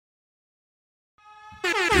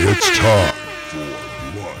It's time for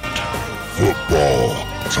Blunt Football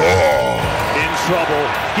Talk. In trouble,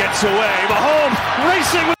 gets away, Mahomes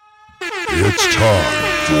racing with... It's time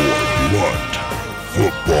for Blunt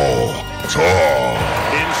Football Talk.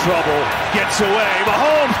 In trouble, gets away,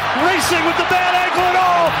 Mahomes racing with the bad ankle and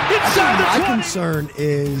all, inside the 20. My concern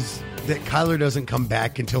is that Kyler doesn't come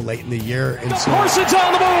back until late in the year. And so, Parsons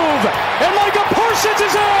on the move, and Micah Parsons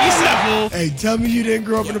is in! hey, tell me you didn't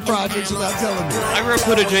grow up in the projects without telling me. I grew up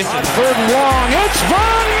with Jason. Third and long, it's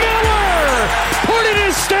Von Miller! Putting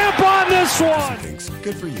his stamp on this one! Things.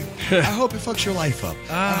 Good for you. I hope it fucks your life up.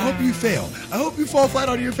 I hope you fail. I hope you fall flat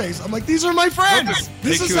on your face. I'm like, these are my friends.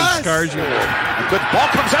 This is us. The ball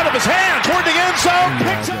comes out of his hand toward the end zone,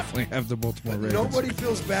 picks up. Definitely have the Baltimore Ravens. Nobody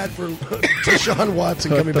feels bad for Deshaun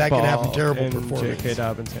Watson coming back and having terrible performance. J.K.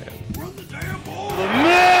 Dobbins' hand.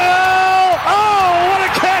 Oh, what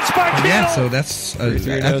a catch by Kittle! Yeah, so that's. I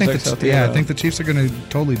think the Chiefs are going to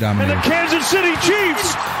totally And dominate. the Kansas City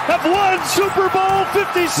Chiefs have won Super Bowl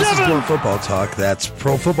 57. This is Pro Football Talk. That's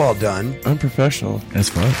Pro Football done. Unprofessional as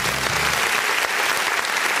fuck.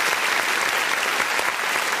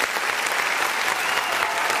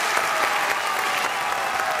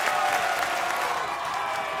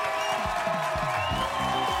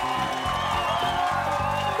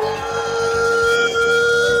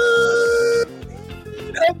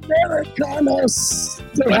 Americanos.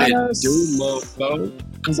 What it do,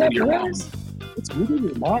 mofo? Is that Your right? mom. It's Google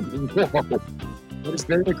your mom. Whoa. That is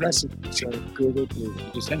very aggressive. So Google. You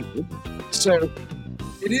just said it. So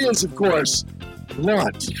it is, of course,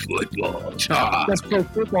 Blunt Football talk. That's Pro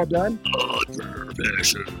Football done.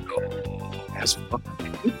 Unprofessional. As fuck.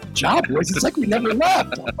 Good job, boys. It's like we never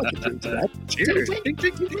left. I'll fucking drink to that. Cheers. Ding, ding,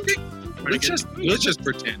 ding, ding, ding. Let's just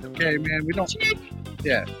pretend, okay, man? We don't.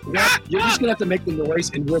 Yeah. You're just gonna have to make the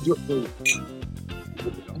noise, and we'll do it for you.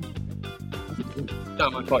 It's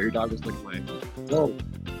not my fault. Your dog was licking my ankle.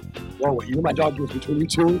 Whoa! You know my dog goes between you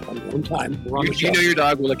two on one time. We're on the show. You know your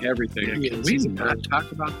dog will lick everything. Yeah, Can he's we a not bird.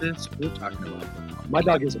 talk about this? We're talking about it. My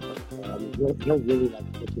dog is a bird. He'll really like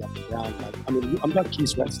lick you up and down. Like, I mean, I'm not Keith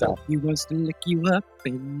Sweat style He wants to lick you up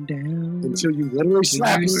and down. until you literally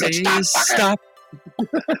slap you him. say Like, stop.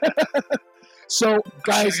 So,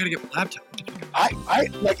 guys, I gotta get my laptop. I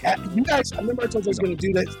like you guys. I remember I told you I was going to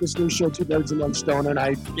do this new show, Two Birds in One Stone,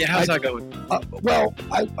 and Yeah, how's that going? I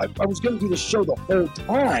was going to do the show the whole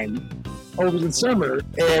time over the summer,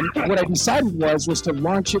 and what I decided was to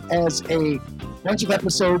launch it as a bunch of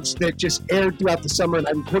episodes that just aired throughout the summer, and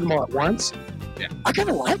I record them all at once. Yeah. I kind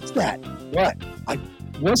of liked that, but I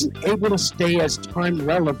wasn't able to stay as time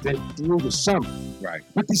relevant through the summer. Right.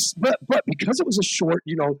 But because it was a short,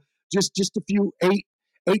 just a few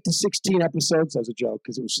 8 to 16 episodes. That was a joke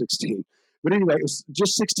because it was 16. But anyway, it was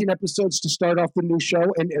just 16 episodes to start off the new show,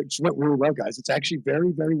 and it just went really well, guys. It's actually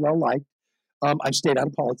very, very well liked. I've stayed out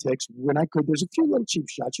of politics when I could. There's a few little cheap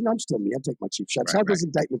shots. I'm still me. I take my cheap shots. Right, How those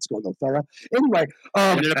indictments go, though, fella? Anyway,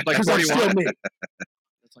 Ended up like because I'm still 41. me.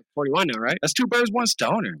 It's like 41 now, right? That's Two Birds, One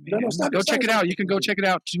Stoner, man. No, it's not. Go It's check not. it out. You can go check it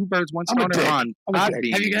out. Two Birds, One I'm a Stoner dick. on I'm a dick.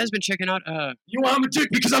 Podbean. Have you guys been checking out? I'm a dick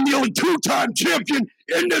because I'm the only two-time champion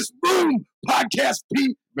in this room. Podcast,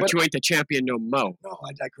 Pete. But you ain't the champion no mo. No,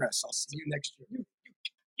 I digress. I'll see you next year.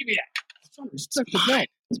 Give me that. Respect the belt.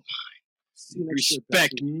 See you next year,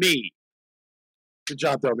 Respect Becky. me. Good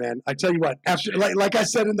job, though, man. I tell you what, after like I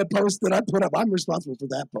said in the post that I put up, I'm responsible for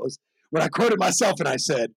that post. When I quoted myself and I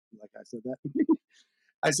said that,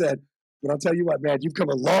 I said, but I'll tell you what, man, you've come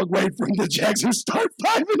a long way from the Jags who start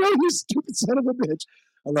 5-0, you stupid son of a bitch.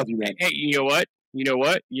 I love you, man. Hey, you know what? They're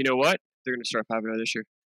going to start 5-0 this year.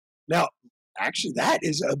 Now, actually, that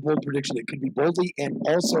is a bold prediction. It could be boldly and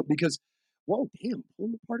also because, whoa, damn, pull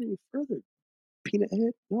them apart any further. Peanut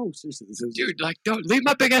head? No, seriously. Dude, don't leave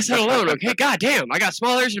my big ass head alone, okay? God damn, I got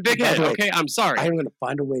small ears and a big By head, the way, okay? I'm sorry. I'm going to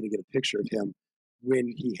find a way to get a picture of him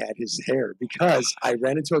when he had his hair because I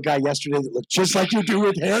ran into a guy yesterday that looked just like you do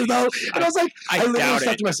with hair, though. And I was like, I literally doubt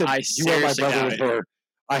stopped it. him. I said, I you are my seriously brother doubt with it. hair.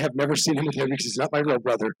 I have never seen him with hair because he's not my real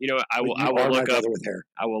brother. You know what? I but will you are look my up. brother with hair.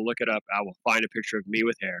 I will look it up. I will find a picture of me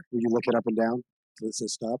with hair. Will you look it up and down till it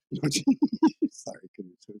says stop? Sorry,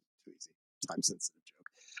 couldn't too easy. Time sensitive joke.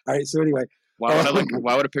 All right, so anyway. Why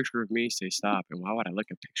would a picture of me say stop? And why would I look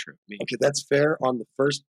at a picture of me? Okay, that's fair on the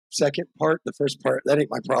second part. The first part, that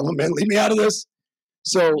ain't my problem, man. Leave me out of this.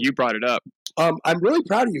 So You brought it up. I'm really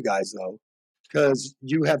proud of you guys, though, because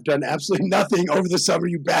you have done absolutely nothing over the summer,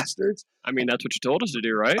 you bastards. I mean, that's what you told us to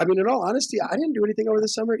do, right? I mean, in all honesty, I didn't do anything over the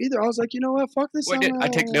summer either. I was like, you know what? Fuck this Wait, summer. I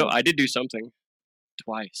take no. I did do something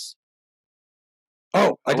twice.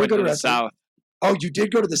 Oh, I did went go to the wrestling. south. Oh, you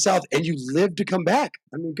did go to the South, and you lived to come back.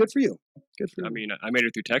 I mean, good for you. Good for you. I mean, I made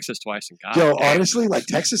it through Texas twice, and God, Yo, honestly, like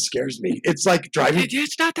Texas scares me. It's like driving.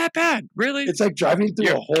 it's not that bad, really. It's like driving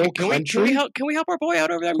through a whole country. Can we help our boy out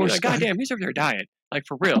over there? I mean, like, Scotty. goddamn, he's over there dying. Like,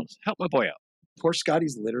 for real, help my boy out. Poor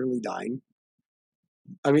Scotty's literally dying.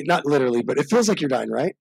 I mean, not literally, but it feels like you're dying,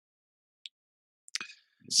 right?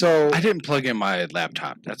 So I didn't plug in my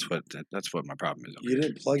laptop. That's what my problem is. You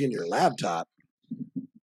didn't plug in your laptop.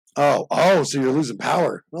 Oh, so you're losing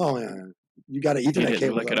power. Oh, yeah. You got an Ethernet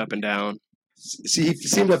cable. Look it up and down. See, he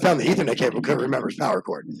seemed to have found the Ethernet cable. Couldn't remember his power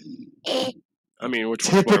cord. I mean, which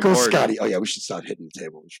typical Scotty. Oh yeah, we should stop hitting the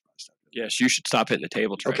table. Yes, you should stop hitting the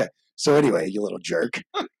table. Trey. Okay. So anyway, you little jerk.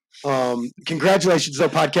 Congratulations, though,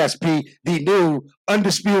 Podcast P, the new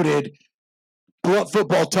undisputed Blunt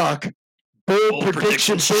Football Talk bold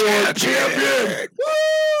prediction board champion. Woo!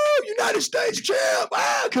 United States champ.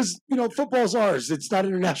 Because football's ours. It's not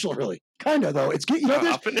international, really. Kind of though. It's I'm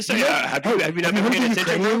going to say, have you not been paying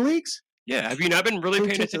attention? Ukrainian leagues? Yeah. Have you not been really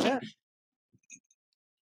paying attention?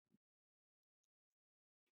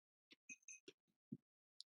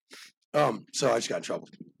 So I just got in trouble.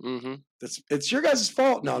 Mm-hmm. It's your guys'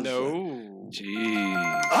 fault. No.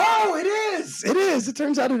 Jeez. Oh, it is. It is. It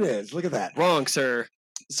turns out it is. Look at that. Wrong, sir.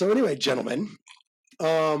 So anyway, gentlemen.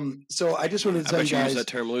 So I just wanted to tell you guys. Use that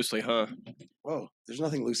term loosely, huh? Whoa, there's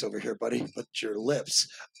nothing loose over here, buddy, but your lips.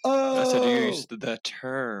 I said you used the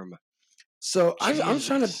term. So I'm just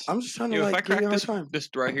trying to if I crack this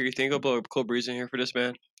right here, you think I'll blow a cool breeze in here for this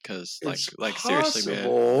man? Because like seriously, man.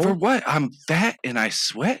 For what? I'm fat and I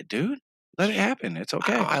sweat, dude. Let it happen. It's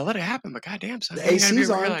okay. I let it happen, but goddamn, son. The AC's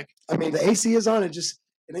on. I mean, the AC is on. It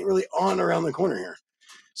ain't really on around the corner here.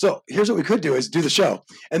 So here's what we could do: is do the show,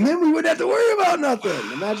 and then we wouldn't have to worry about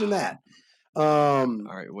nothing. Imagine that. All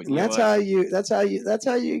right, that's how you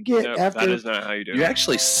get after. That is not how you do it. You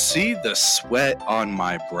actually see the sweat on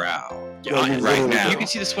my brow right now. You can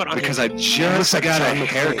see the sweat on because I just got a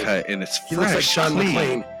haircut and it's fresh, like Sean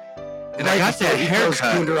McClain. And I got that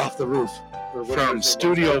haircut off the roof from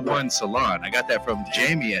Studio One Salon. I got that from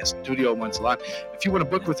Jamie at Studio One Salon. If you want to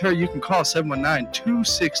book with her, you can call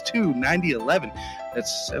 719-262-9011.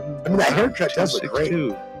 That's 719-262. I mean, that haircut does look great.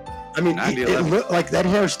 I mean, it looked like that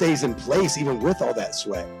hair stays in place even with all that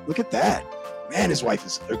sweat. Look at that. Man, his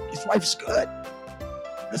wife's good.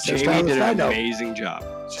 Jamie did an amazing job.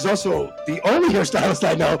 She's also the only hairstylist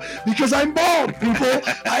I know because I'm bald, people.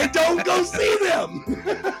 I don't go see them.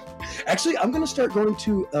 Actually, I'm going to start going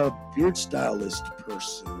to a beard stylist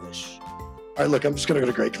person-ish. All right, look, I'm just going to go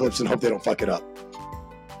to Great Clips and hope they don't fuck it up.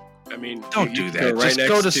 I mean, don't do that. Just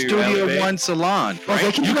go to Studio One Salon.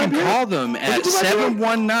 Right? You can call them at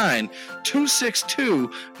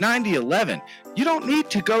 719-262-9011. You don't need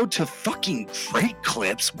to go to fucking Great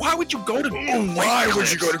Clips. Why would you go to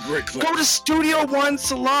Great Clips? Go to Studio One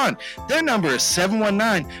Salon. Their number is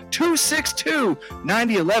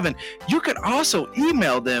 719-262-9011. You can also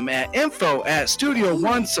email them at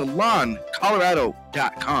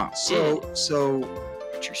info@studio1saloncolorado.com. So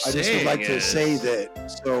I just would like to say that.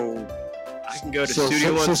 So I can go to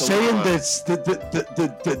Studio One. So saying that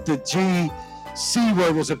the GC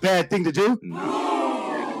word was a bad thing to do?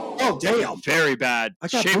 Oh damn! Very bad. I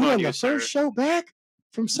got booed on the first show back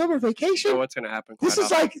from summer vacation. So what's gonna happen? This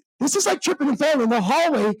is like tripping and falling in the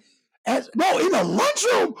hallway. In the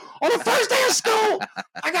lunchroom on the first day of school.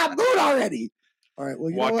 I got booed already. All right.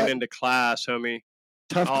 Well, walking into class, homie.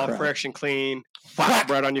 Tough all crowd. Fresh and clean. Flat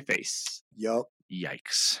bread on your face. Yup.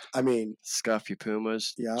 Yikes. I mean, scuff your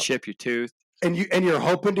Pumas. Yep. Chip your tooth. And you're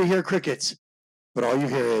hoping to hear crickets, but all you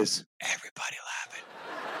hear is everybody laughing.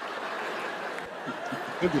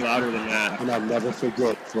 It'll be louder than that. And I'll never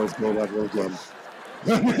forget fourth grade ever again.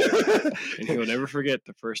 And he'll never forget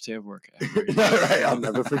the first day of work ever again. Right, I'll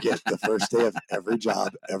never forget the first day of every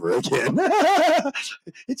job ever again.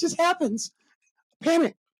 It just happens.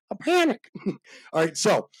 A panic. All right,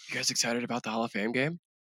 so you guys excited about the Hall of Fame game?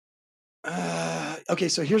 Okay,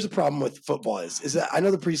 so here's the problem with football is that I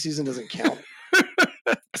know the preseason doesn't count.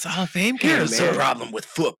 It's a Hall ofAme game. Here's the problem with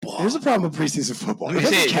football. Here's the problem with preseason football. It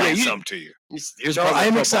doesn't count some to you. So I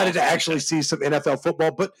am excited to actually see some NFL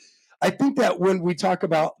football, but I think that when we talk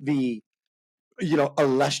about the,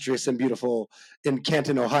 illustrious and beautiful in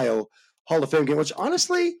Canton, Ohio Hall of Fame game, which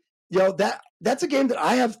honestly, that's a game that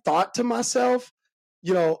I have thought to myself,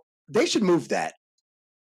 they should move that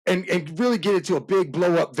and really get it to a big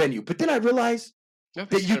blow up venue. But then I realized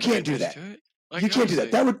that you can't do that. You can't do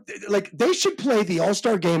that. That would they should play the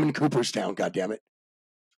All-Star game in Cooperstown. God damn it!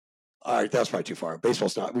 All right, that was probably too far.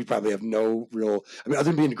 Baseball's not. We probably have no real. I mean, other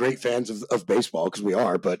than being great fans of baseball, because we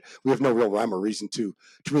are, but we have no real rhyme or reason to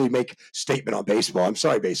really make statement on baseball. I'm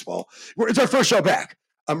sorry, baseball. It's our first show back.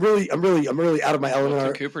 I'm really out of my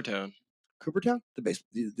element. Coopertown. Coopertown? The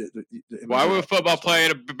baseball. Why would football play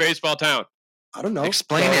in a baseball town? I don't know.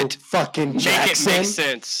 Explain it. Fucking Jackson. Make it make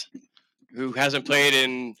sense. Who hasn't played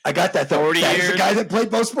in I got that, though. 40 that years? Is the guy that played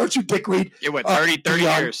both sports, you dickweed. It went 30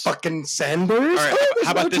 years. Fucking Sanders. All right,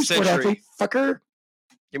 how about this century? Fucker.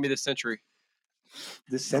 Give me this century.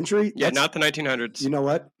 This century? Yeah, not the 1900s. You know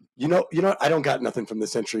what? You know what? I don't got nothing from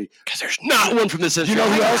this century. Because there's not one from this century. Do you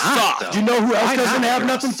know who else? Do you know who else doesn't have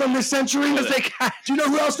girls? nothing from this century? Do you know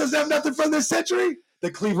who else doesn't have nothing from this century?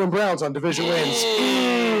 The Cleveland Browns on division wins.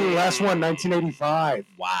 Last one, 1985.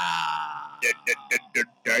 Wow.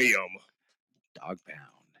 Damn. Dog pound.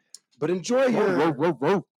 But enjoy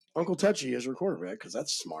your Uncle Touchy as your quarterback, because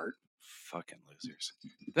that's smart. Fucking losers.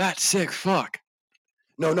 That sick fuck.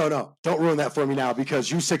 No. Don't ruin that for me now, because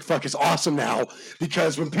you sick fuck is awesome now.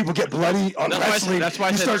 Because when people get bloody on wrestling, that's why I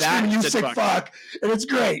you said start that screaming, you sick sick fuck, and it's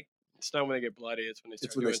great. It's not when they get bloody. It's when they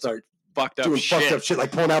start start fucked up doing shit. fucked up shit,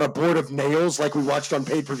 like pulling out a board of nails like we watched on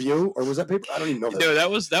pay-per-view. Or was that pay-per-view? I don't even know. No, that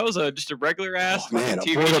was just a regular ass man, a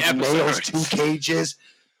TV board of episode. nails, 2 cages.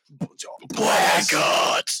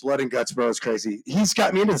 Blood and guts, bro. It's crazy. He's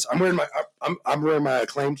got me into this. I'm wearing my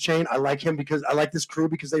Acclaimed chain. I like him because I like this crew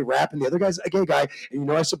because they rap, and the other guy's a gay guy, and you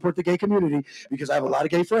know I support the gay community because I have a lot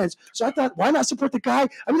of gay friends. So I thought, why not support the guy?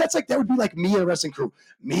 I mean, that would be like me and a wrestling crew,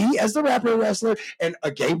 me as the rapper and wrestler, and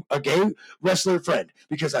a gay wrestler friend,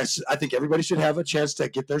 because I think everybody should have a chance to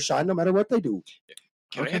get their shine no matter what they do.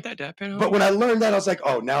 Can I hit that dap pin? But when I learned that, I was like,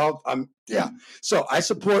 oh, now So I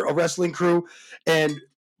support a wrestling crew, and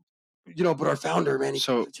but our founder, man, I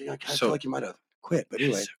feel like he might have quit. But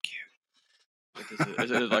anyway, so cute.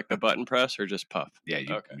 Is it like the button press or just puff? Yeah,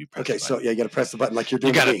 you press okay. the So button. you got to press the button like you're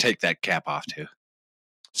doing. You got to take that cap off too.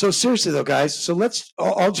 So seriously though, guys. So let's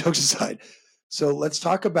all jokes aside. So let's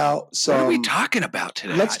talk about some. What are we talking about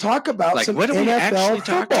today? Let's talk about some what are we NFL actually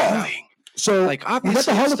football. talking about? So Like, we got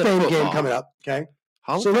obviously the Hall it's of the Fame football. game coming up. Okay.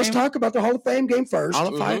 Hall of So let's Fame? talk about the Hall of Fame game first.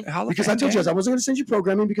 Hall of Fame Because I told you guys I wasn't going to send you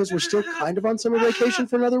programming because we're still kind of on summer vacation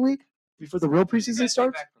for another week before the real preseason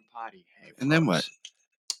starts. And then what?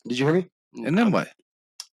 Did you hear me? And then what?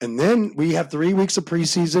 And then we have 3 weeks of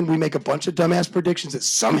preseason. We make a bunch of dumbass predictions that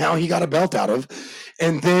somehow he got a belt out of.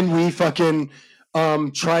 And then we fucking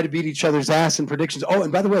try to beat each other's ass in predictions. Oh,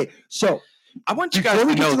 and by the way, so I want you guys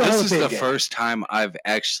to know this is the first time I've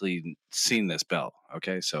actually seen this belt.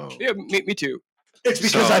 Okay, so Yeah, me too. it's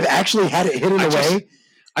because I've actually had it hidden away.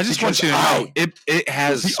 I just want you to know it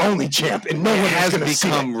has the only champ, and no it one has going to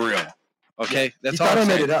become real. Okay, that's he all thought I'm I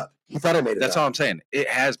made saying. it up. He thought I made it That's up. all I'm saying. It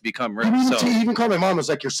has become real. He even called my mom. Was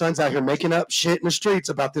like, your son's out here making up shit in the streets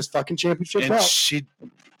about this fucking championship and belt. she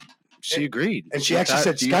agreed. And she actually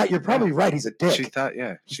said, Scott, you're probably right. He's a dick. She thought,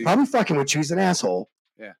 He's probably fucking with you. He's an asshole.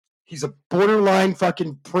 Yeah. He's a borderline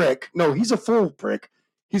fucking prick. No, he's a full prick.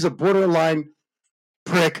 He's a borderline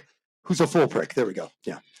prick who's a full prick. There we go.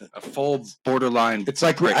 Yeah. a full borderline. It's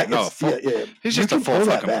like, prick. He's just a full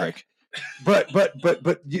fucking prick. But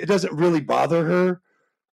it doesn't really bother her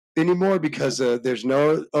anymore because there's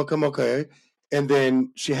no okay. And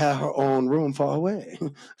then she had her own room far away.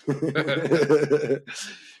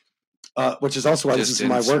 Which is also why this is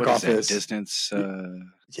my work office. Distance.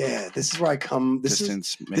 Yeah, this is where I come. This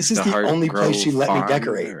is the the only place she let me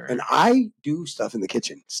decorate. And I do stuff in the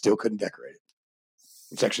kitchen. Still couldn't decorate it.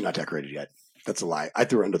 It's actually not decorated yet. That's a lie. I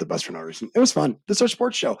threw her under the bus for no reason. It was fun. This is our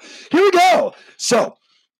sports show. Here we go. So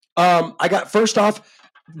I got first off,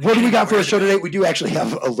 what do we got for our show today? We do actually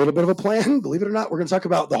have a little bit of a plan. Believe it or not, we're going to talk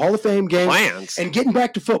about the Hall of Fame game. Plans. And getting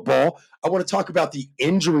back to football, I want to talk about the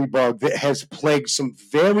injury bug that has plagued some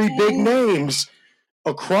very big names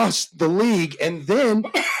across the league. And then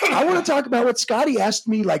I want to talk about what Scotty asked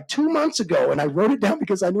me like 2 months ago, and I wrote it down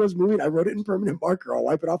because I knew I was moving. I wrote it in permanent marker. I'll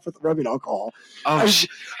wipe it off with rubbing alcohol. I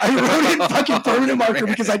wrote it in fucking permanent marker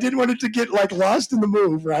because I didn't want it to get like lost in the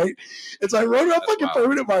move, right? And so I wrote it on fucking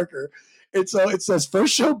permanent marker. And so it says,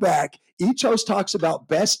 first show back, each host talks about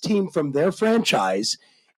best team from their franchise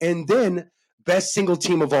and then best single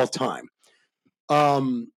team of all time.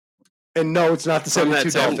 And no, it's not the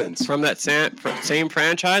 72 Dolphins. From that same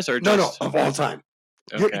franchise or No, just... of all time.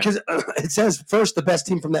 Okay. Because it says first the best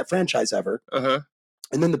team from that franchise ever, Uh-huh.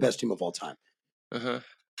 and then the best team of all time. Uh-huh.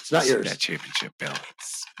 It's not yours. That championship belt.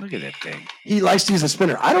 Look at that thing. He likes to use a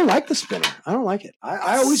spinner. I don't like the spinner. I don't like it.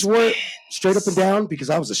 I always wore it straight up and down because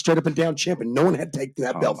I was a straight up and down champ, and no one had taken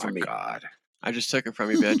that belt from me. God. I just took it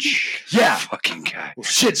from you, bitch. Yeah. Fucking guy. Well,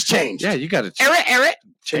 shit's changed. Yeah, you got to Eric.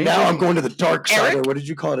 And now I'm going to the dark side. Or what did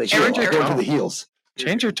you call it? A heel. I'm Eric. going to the heels.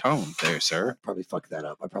 Change your tone there, sir. I probably fucked that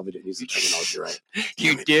up. I probably didn't use the terminology right.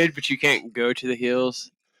 You did, but you can't go to the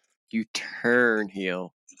heels. You turn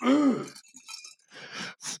heel. I'm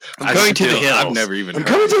going to the hills. I've never even I'm heard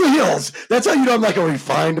coming to the hills. That's how you know I'm like a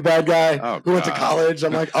refined bad guy who went to God. college.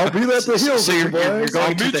 I'm like, I'll be there at the hills. So you're boys.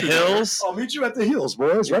 going to the hills? I'll meet you at the hills,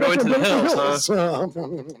 boys. You're right going after to the hills.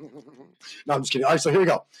 No, I'm just kidding. All right, so here we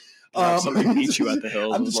go. Somebody meet you at the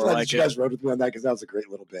hills. I'm just glad that you guys rode with me on that because that was a great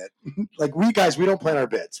little bit. Like we don't plan our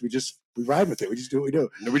bits. We ride with it. We just do what we do.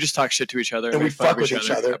 We just talk shit to each other and we fuck with each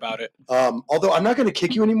other about it. Although I'm not going to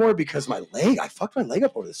kick you anymore because I fucked my leg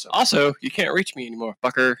up over this summer. Also, you can't reach me anymore,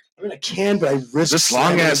 fucker. I mean, I can, but I risk this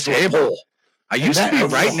long ass table. I used to be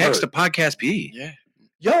right next to Podcast P. Yeah.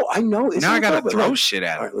 Yo, I know. Now I gotta throw shit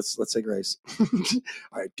at him. All right, let's say grace. All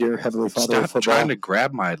right, dear Heavenly Father. Stop trying to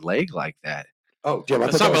grab my leg like that. Oh, damn!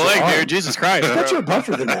 That's not my leg, dude. Jesus Christ! I thought you were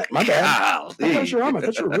buffer than that. My bad. I thought you were arm. I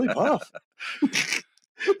thought you were really buff.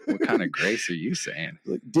 What kind of grace are you saying?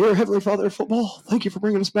 Like, dear Heavenly Father of football, thank you for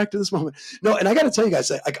bringing us back to this moment. No, and I got to tell you guys,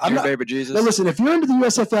 like, I'm not. Baby Jesus. Now, listen, if you're into the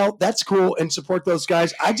USFL, that's cool and support those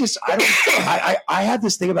guys. I had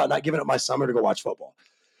this thing about not giving up my summer to go watch football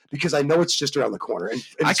because I know it's just around the corner. And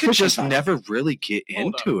I could just never really get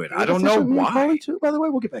into it. I don't know why. Too, by the way,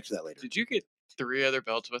 we'll get back to that later. Did you get 3 other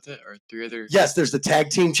belts with it, or 3 other? Yes, there's the tag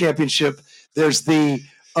team championship. There's the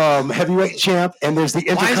heavyweight champ, and there's the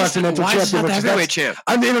intercontinental champion. Why is this not the heavyweight champ?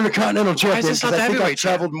 I'm the intercontinental champion. Why is this not the I think heavyweight I've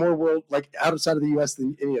traveled more world, like outside of the U.S.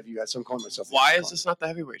 than any of you guys. So I'm calling myself. Why is this not the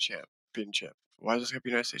heavyweight championship? Why is this going to be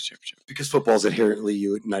United States Championship? Because football is inherently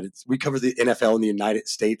united. We cover the NFL in the United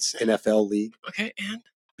States NFL League. Okay, and.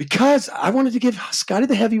 Because I wanted to give Scotty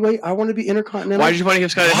the heavyweight. I want to be intercontinental. Why did you want to give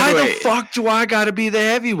Scotty the heavyweight? Why the fuck do I got to be the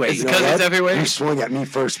heavyweight? It's because it's heavyweight. You swung at me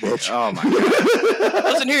first, bitch. Oh my god!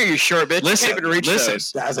 Listen here, you short bitch. Listen, you can't even reach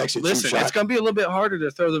those. That was actually listen. It's gonna be a little bit harder to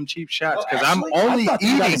throw them cheap shots because I'm actually, only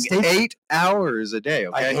eating 8 hours a day.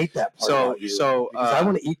 Okay, I hate that part. About you, because I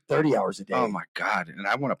want to eat 30 hours a day. Oh my god! And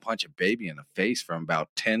I want to punch a baby in the face from about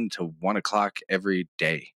 10 to 1 o'clock every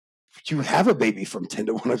day. You have a baby from 10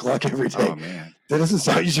 to 1 o'clock every day. Oh man, that doesn't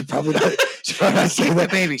sound. You should probably not say that,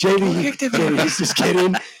 baby. JD, he's just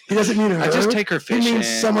kidding. He doesn't mean her. I just take her fishing. He means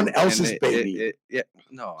someone else's baby.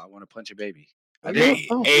 No, I want to punch a baby. A baby.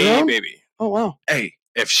 Oh wow. Hey,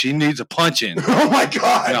 if she needs a punching. Oh my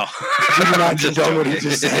god. No. You do not condone what he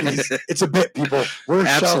just said. It's a bit, people. We're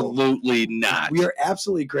absolutely not. We are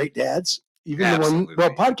absolutely great dads. Even absolutely. the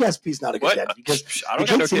one, well, Podcast P's not a good dad because I don't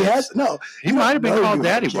know. He has no. He might have been called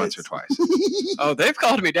daddy once or twice. Oh, they've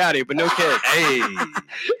called me daddy, but no kids.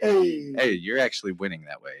 Hey, you're actually winning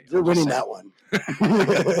that way. You're winning that one.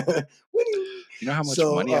 Winning. You know how much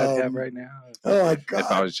money I'd have right now? Oh my god! If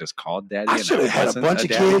I was just called daddy, I should have had a bunch of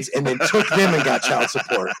kids and then took them and got child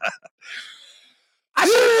support.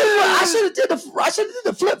 I should have did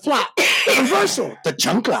the flip flop, the reversal, the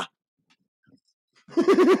chunkla.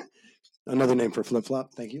 Another name for flip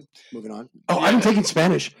flop. Thank you. Moving on. Oh, I've been taking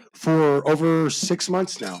Spanish for over 6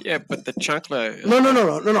 months now. Yeah, but the chancla. No.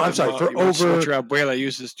 I'm sorry. For over. What your abuela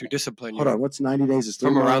uses to discipline you. Hold on. What's 90 days? Is 3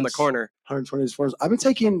 from months, around the corner. 120 days. 4 months. I've been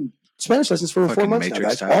taking Spanish lessons for 4 months now,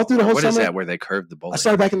 guys. Style. All through the whole what summer. What is that? Where they curve the bullet? I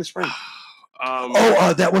started back in the spring.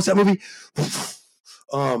 What's that movie?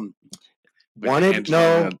 Wanted?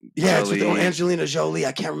 No. Yeah, it's with Angelina Jolie.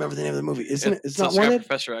 I can't remember the name of the movie. Isn't it? It's not Wanted?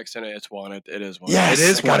 Professor X in it. It's Wanted. It is Wanted. Yes, it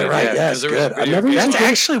is Wanted. Right. Yeah. Yes, good. That's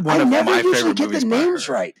actually one of my favorite movies. Get the names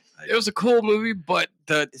right. It was a cool movie, but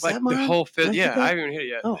the whole I haven't even hit it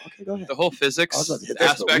yet. Oh, okay, go ahead. The whole physics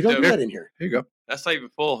aspect of it. In here. Here you go. That's not even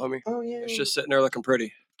full, homie. Oh yeah. It's just sitting there looking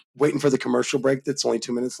pretty. Waiting for the commercial break. That's only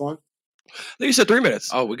 2 minutes long. I think you said 3 minutes.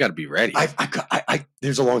 Oh, we got to be ready.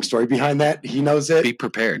 There's a long story behind that. He knows it. Be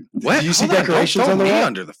prepared. What? Do you see decorations on the wall?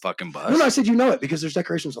 Under the fucking bus. No, I said you know it because there's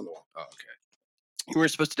decorations on the wall. Oh, okay. You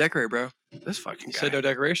weren't supposed to decorate, bro. This fucking guy. Said no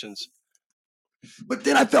decorations. But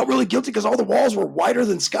then I felt really guilty because all the walls were wider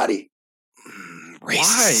than Scotty. Why?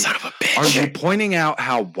 Son of a bitch. Are you pointing out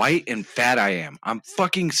how white and fat I am? I'm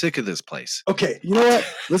fucking sick of this place. Okay, you know what?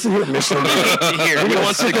 Listen here, Mr. Here, you want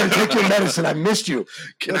to sit there and take your medicine. I missed you.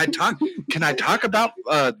 Can I talk? Can I talk about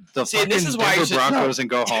the fucking Denver Broncos and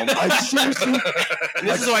go home? I seriously.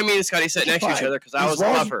 This is why me and Scotty sat next to each other because I was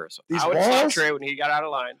buffer. So I would slap Trey when he got out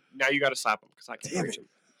of line. Now you got to slap him because I can't reach him.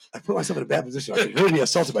 I put myself in a bad position. I could really be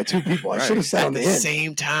assaulted by 2 people. I should have sat on the end. At the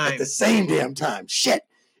same time. At the same damn time. Shit.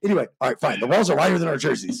 Anyway, all right, fine. The walls are wider than our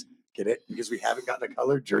jerseys. Get it? Because we haven't gotten a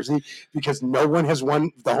colored jersey. Because no one has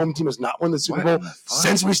won. The home team has not won the Super Bowl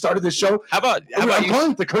since we started this show. How about I'm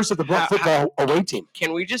calling it the curse of the football away team.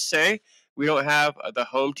 Can we just say we don't have the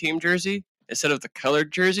home team jersey instead of the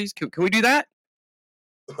colored jerseys? Can we do that?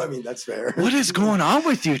 I mean, that's fair. What is going on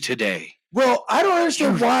with you today? Well, I don't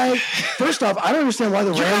understand why. First off, I don't understand why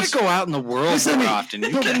the You Rams gotta go out in the world more often. The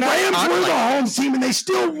Rams were the home team, and they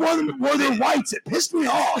still wore their whites. It pissed me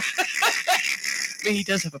off. I mean, he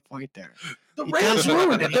does have a point there. The Rams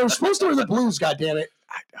ruined it. They were supposed to wear the blues. goddammit.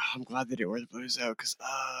 I'm glad they didn't wear the blues though, because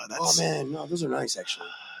that's. Oh man, no, those are nice actually.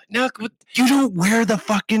 No, you don't wear the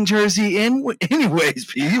fucking jersey anyways,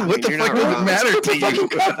 P. What the fuck does it matter to you?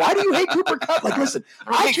 Cup. Why do you hate Cooper Kupp? Like, listen,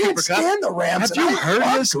 I can't stand the Rams. Have you heard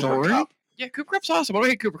his story? Yeah, Cooper Kupp's awesome. I don't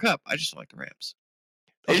hate Cooper Kupp. I just don't like the Rams.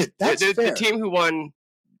 Okay, that's fair. The team who won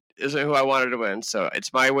isn't who I wanted to win, so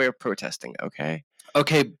it's my way of protesting. Okay.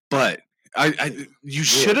 Okay, but you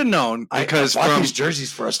should have known because I these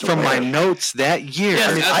jerseys for us to from wear. my notes that year.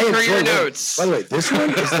 Yes, I enjoyed your notes. By the way, this one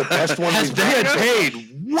is the best one. They had paid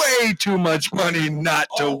way too much money not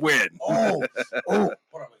to win. Hold on.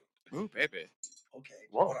 Ooh, baby. Okay.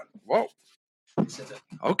 Whoa.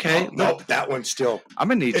 Okay. No, that one still. I'm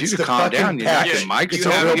gonna need you It's to the calm down. fucking You're not patch. getting Mike. It's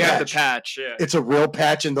You a real have the patch. patch. Yeah. It's a real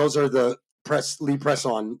patch, and those are the Lee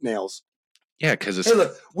press-on nails. Yeah, because it's Hey,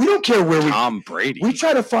 look, we don't care where Tom Brady. we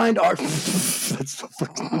try to find our. That's so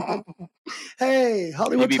fucking. Hey, He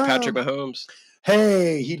Hollywood beat Tom. Patrick Mahomes.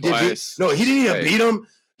 Hey, he did. Twice. No, he didn't even Hey. beat him.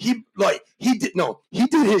 He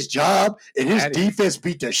did his job, and his defense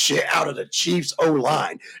beat the shit out of the Chiefs'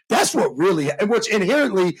 O-line. That's what really, and which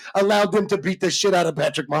inherently allowed them to beat the shit out of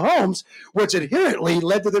Patrick Mahomes, which inherently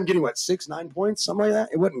led to them getting 9 points, something like that.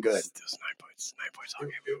 It wasn't good. It was 9 points. 9 points. All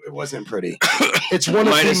game. It wasn't pretty. It's one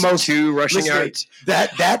of Minus the most 2 rushing listen, yards.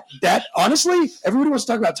 That honestly, everybody wants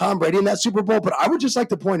to talk about Tom Brady in that Super Bowl, but I would just like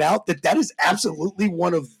to point out that is absolutely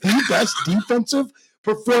one of the best defensive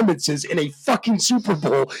performances in a fucking Super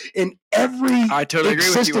Bowl in every I totally agree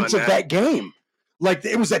with you on existence of that game. Like,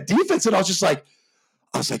 it was that defense, and I was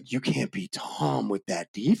like, you can't beat Tom with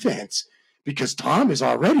that defense because Tom is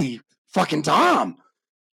already fucking Tom.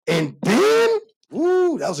 And then,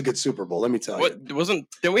 that was a good Super Bowl, let me tell you.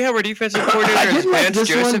 Didn't we have our defensive coordinator as Vance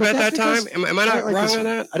Joseph at that time? Am I not wrong on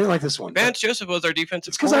that? I didn't like this one. Vance Joseph was our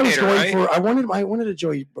defensive Because I was coordinator, going right? I wanted a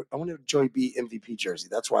Joey B MVP jersey.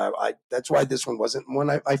 That's why this one wasn't one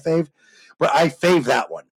I faved. But I faved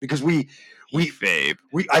that one because I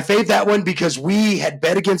faved that one because we had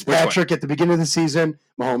bet against Patrick at the beginning of the season,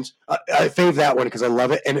 Mahomes. I faved that one because I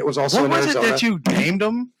love it, and it was also What in was Arizona. it that you named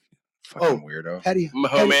him? Fucking weirdo.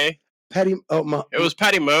 Mahome. It was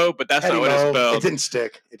Patty Mo, but that's Patty not what it's Mo. spelled. It didn't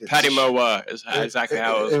stick. Patty Moa is exactly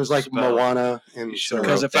how it was like spelled. Moana. And so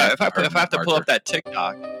Because if I have to pull up that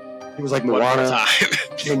TikTok, he was like one more Moana. time.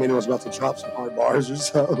 Came in and was about to drop some hard bars or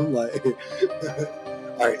something. Like,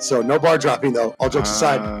 all right, so no bar dropping though. All jokes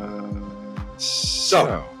aside.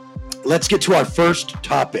 So let's get to our first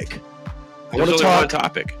topic. I want to There's only talk. one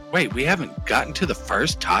topic. Wait, we haven't gotten to the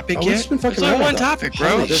first topic Oh, we've yet? just been fucking There's only around, one though. topic,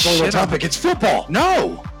 bro. No, there's only one topic. It's football.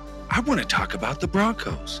 No, I want to talk about the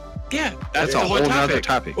Broncos. Yeah, That's the a whole one other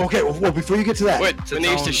topic. topic. Okay, well, before you get to that, Wait, when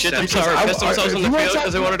they used to shit Because themselves or piss themselves on the if you field want to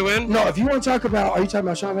because they wanted to win? no, if you want to talk about, are you talking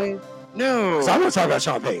about Sean Payton? No. Because I want to talk about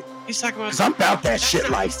Sean Payton. He's talking about. Because I'm about that shit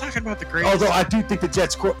He's life. talking about the great. Although I do think the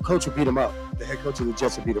Jets coach will beat him up. The head coach of the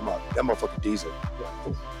Jets will beat him up. That motherfucker Diesel.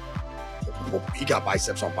 He got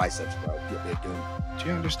biceps on biceps, bro. He'll be a dude. Do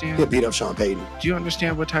you understand? He'll beat up Sean Payton. Do you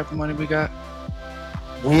understand what type of money we got?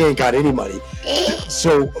 We ain't got any money.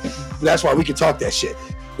 So that's why we can talk that shit.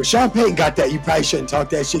 But Sean Payton got that. You probably shouldn't talk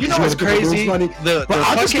that shit. You know 'cause what's wanna give the crazy? Money. The But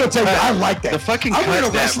I'm just going to tell you, I like that. The fucking I'm wearing a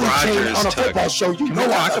cut that wrestling chain Rodgers on a took. football show. You Can know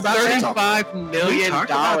we I talk about that? $35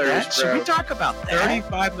 million, Should we bro. talk about that?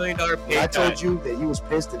 $35 million pay I cut. told you that he was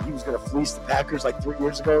pissed and he was going to fleece the Packers like 3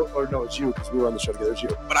 years ago. Or no, it's you because we were on the show together. It's you.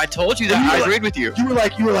 But I told you And that. you I were agreed with you. You were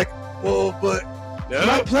like, well, but he No.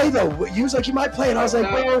 might play though. You was like, he might play, and I was like,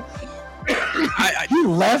 well. He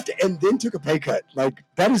left and then took a pay cut. Like,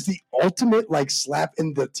 that is the ultimate like slap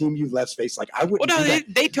in the team you left's face. Like, I wouldn't. Well, no, do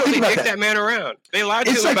that. they totally Think about kicked that man around. They lied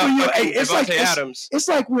to It's him like about when you- fucking hey, it's like- Devontae Adams. It's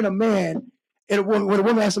like when a man and when a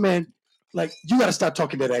woman asks a man, like, you got to stop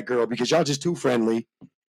talking to that girl because y'all just too friendly,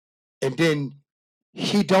 and then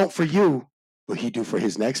he don't for you, but he do for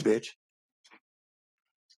his next bitch.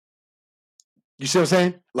 You see what I'm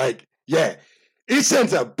saying? Like, yeah. It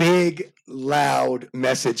sends a big, loud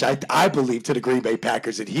message, I believe, to the Green Bay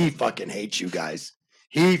Packers that he fucking hates you guys.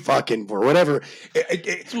 He fucking, or whatever.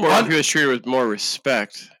 It's more like he was treated with more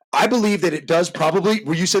respect. I believe that it does probably,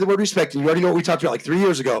 where you say the word respect, and you already know what we talked about like 3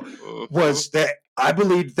 years ago, was that I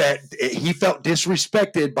believe that he felt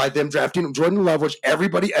disrespected by them drafting Jordan Love, which every,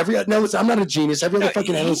 no, listen, I'm not a genius. Every other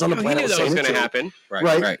fucking analyst on the planet He knew was that was saying going it to too. happen.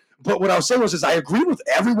 Right. But what I was saying was I agreed with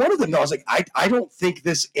every one of them. I was like, I don't think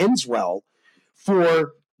this ends well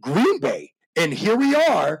for Green Bay. And here we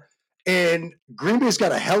are, and Green Bay's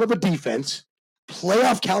got a hell of a defense,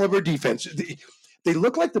 playoff caliber defense. They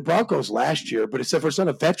look like the Broncos last year, but except for it's not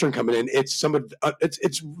a veteran coming in, it's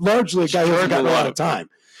it's largely a guy who hasn't gotten a lot of time.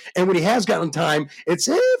 And when he has gotten time, it's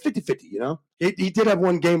 50-50, you know? He did have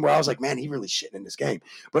one game where I was like, man, he really shitting in this game.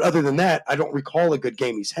 But other than that, I don't recall a good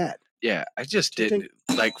game he's had. Yeah, I just didn't.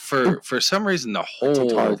 Like, for some reason, the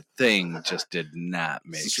whole thing just did not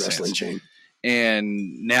make sense. Wrestling chain.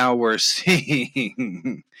 And now we're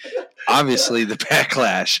seeing, obviously, the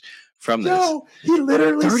backlash from this. No, he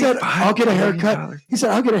literally said, I'll get a haircut. He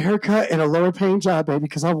said, I'll get a haircut and a lower paying job, baby,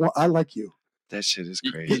 because I like you. That shit is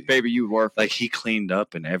crazy. Baby, you work. Like, he cleaned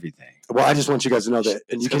up and everything. Well, I just want you guys to know that.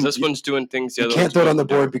 And this one's doing things the other can't throw it on the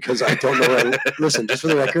board because I don't know where listen, just for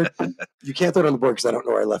the record, you can't throw it on the board because I don't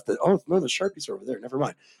know where I left it. Oh, no, the Sharpies are over there. Never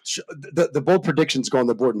mind. The bold predictions go on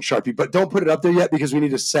the board in Sharpie, but don't put it up there yet because we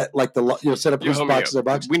need to set like set up loose boxes or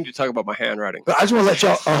boxes. We need to talk about my handwriting. But I just want to let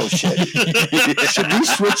y'all. Oh shit! Should we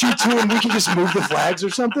switch you two and we can just move the flags or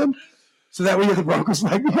something? So that we get the Broncos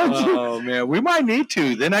flag behind you. Oh man, we might need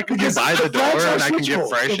to. Then I can get by the door and I can get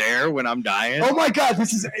fresh air when I'm dying. Oh my God,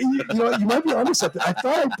 this is you know you might be onto something. I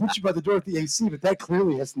thought I put you by the door with the AC, but that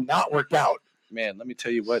clearly has not worked out. Man, let me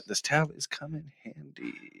tell you what, this tablet is coming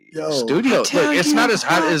handy. Yo, studio, look, it's not as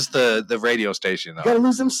hot as the radio station though. You gotta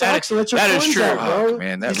lose them socks to let your that is true, out, bro. Oh,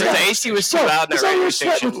 man, that the AC was so loud in that radio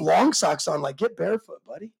station. With long socks on, like get barefoot,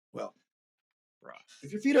 buddy. Well.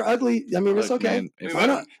 If your feet are ugly, I mean, it's okay. Man, why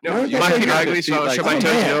not? No, my feet are ugly, so should my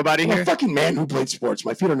toes nobody here? I'm a fucking man who played sports.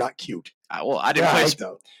 My feet are not cute. Well, I didn't play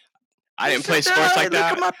sports. I didn't play sports like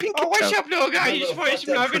that. Look at my pinky toe. What's up, little guy? You just voiced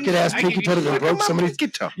me. Crooked ass pinky toe that broke somebody's.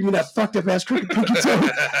 You mean that fucked up ass crooked pinky toe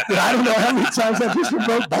that I don't know how many times that bitch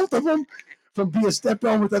broke both of them from being stepped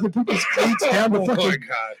on with other people's cleats down to fucking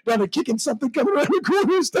down to kicking something coming around the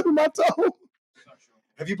corner and stepping my toe.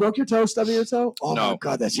 Have you broke your toe, stubbing your toe? Oh no. My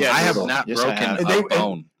God, that's I have not broken a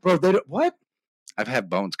bone. Bro, they don't, what? I've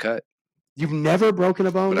had bones cut. You've never broken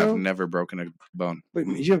a bone, but I've never broken a bone. Wait,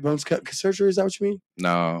 you have bones cut surgery? Is that what you mean?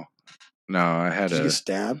 No, I had Did you get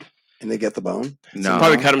stabbed and they get the bone? No, he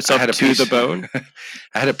probably cut himself to the bone.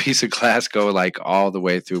 I had a piece of glass go like all the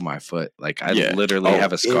way through my foot. Like I literally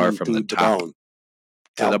have a scar from the top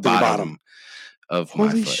to the bottom of my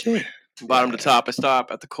foot. Holy shit. Bottom to top, I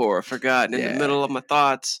stop at the core. Forgotten in the middle of my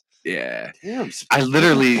thoughts. Yeah. Damn. I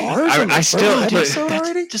literally, I still,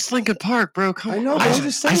 just Lincoln Park, bro. Come on. I know. I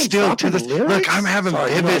still to this. Look, I'm having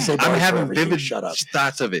vivid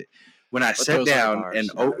thoughts of it. When I sat down and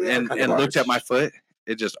looked at my foot,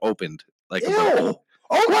 it just opened like a bubble.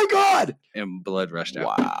 Oh my God! And blood rushed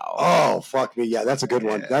out. Wow. Oh fuck me. Yeah, that's a good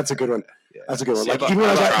one. That's a good one. Yeah. That's a good one. Like even when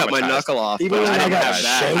I got cut my knuckle off, even when I got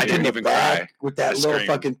shanked I didn't even cry with that little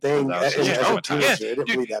fucking thing. Dude, I would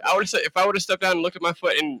have said if I would have stepped down and looked at my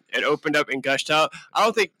foot and opened up and gushed out, I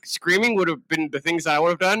don't think screaming would have been the things that I would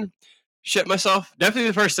have done. Shit myself. Definitely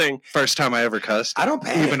the first thing. First time I ever cussed. I don't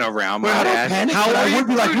panic. Even around my dad. I don't panic. I would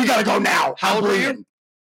be like, we gotta go now. How old were you?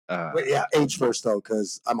 Wait, yeah, age first though,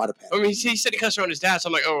 because I might have panicked. I mean, he said he cussed around his dad, so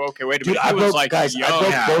I'm like, oh, okay, wait a minute. Dude, I was like, guys, I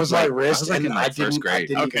broke both my wrists, and in my first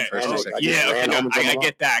grade. Okay, I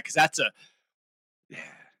get that because that's a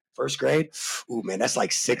first grade. Ooh, man, that's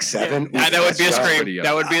like 6, 7. Yeah, that would be a scream.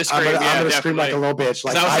 That would be a scream. I'm gonna scream like a little bitch.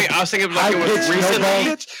 Like I was thinking like it was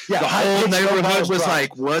recently. Yeah, the whole neighborhood was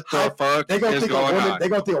like, "What the fuck is going on?" They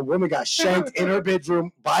gonna think a woman got shanked in her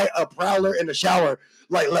bedroom by a prowler in the shower,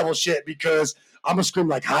 like level shit. Because I'm gonna scream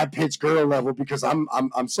like high pitched girl level because I'm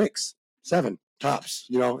 6, 7 tops,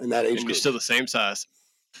 you know, in that age group. You're still the same size.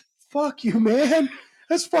 Fuck you, man.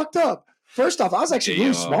 That's fucked up. First off, I was actually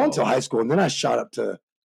really small until high school, and then I shot up to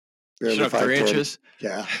barely 3 inches.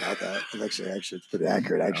 Yeah, about that. Actually, it's pretty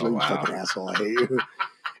accurate. Actually, fucking asshole. I hate you.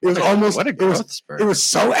 It was almost what a growth spurt. It was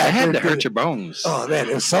so accurate. I had to hurt your bones. Oh man,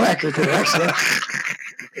 it was so accurate that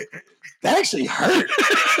actually hurt.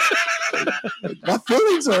 My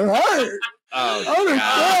feelings are hurt. Oh my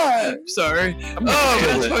God. Sorry. I'm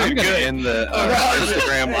gonna end the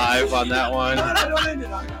Instagram live on that one.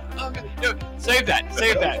 No, save that.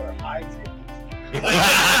 Save that.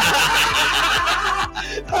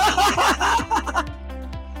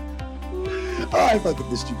 I fucking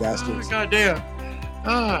missed you bastards. God damn.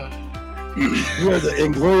 You are the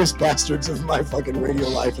inglorious bastards of my fucking radio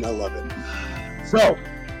life, and I love it.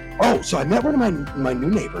 So I met one of my new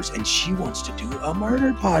neighbors, and she wants to do a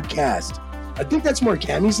murder podcast. I think that's more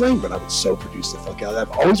Cammy's lane, but I would so produce the fuck out of that.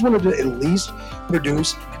 I've always wanted to at least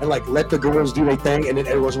produce and like let the girls do their thing, and then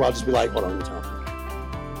every once in a while just be like, hold on, what's wrong?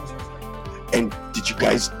 And did you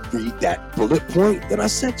guys read that bullet point that I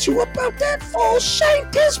sent you about that fool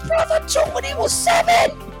shanked his brother too when he was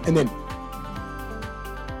 7? And then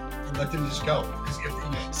let them just go.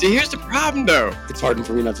 See, here's the problem, though. It's hard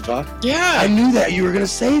for me not to talk. Yeah. I knew that you were going to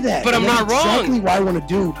say that. But I'm not wrong. That's exactly why I want to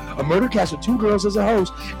do a murder cast with 2 girls as a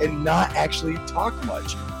host and not actually talk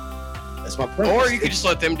much. That's my point. Or you could just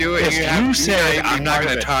let them do it. If you say I'm not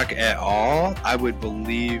going to talk at all, I would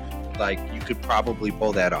believe like you could probably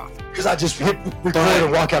pull that off. Because I just hit record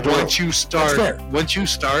and walk out the room. Once you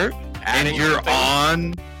start, and you're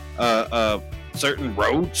on a certain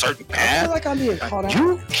road, certain I path, feel like I'm being caught out.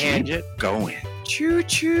 you keep going.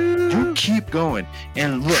 Choo-choo. You keep going.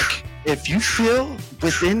 And look, if you feel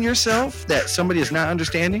within yourself that somebody is not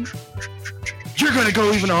understanding, you're going to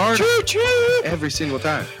go even harder Choo-choo. every single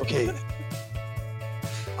time. Okay.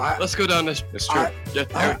 Let's go down this. It's true. I want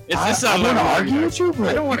to argue with you, but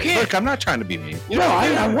I don't want to. can't. Look, I'm not trying to be mean. No,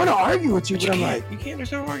 I want to argue with you, but I'm like, you can't.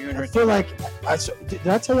 There's no arguing I right feel like, did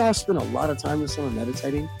I tell you I spent a lot of time with someone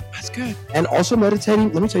meditating? That's good. And also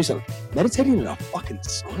meditating, let me tell you something. Meditating in a fucking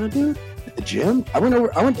sauna, dude, at the gym. I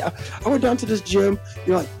went down to this gym,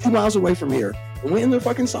 like 2 miles away from here, and went in the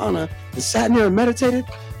fucking sauna and sat in there and meditated,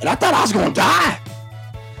 and I thought I was gonna die.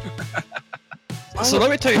 So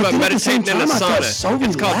let me tell you about meditating in a sauna. So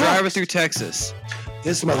it's called relaxed. Driving Through Texas.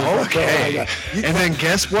 This motherfucker. Okay. And then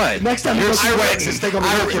guess what? Next time you go to Texas, they're gonna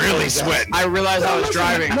be looking for his ass. I realized I was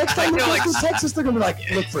driving. Next time you I go feel to Texas, they're gonna be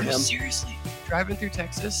like, look for him. Seriously, driving through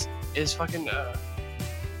Texas is fucking.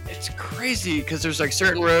 It's crazy because there's like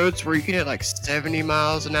certain roads where you can hit like 70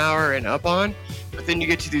 miles an hour and up on, but then you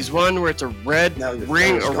get to these one where it's a red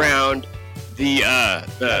ring around the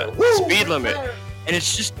speed limit, and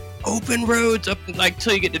it's just open roads up like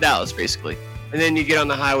till you get to Dallas basically, and then you get on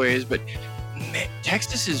the highways. But man,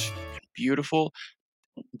 Texas is beautiful,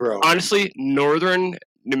 Bro. honestly. Northern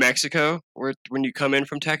New Mexico, where when you come in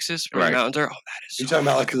from Texas, where the mountains are, that is. You talking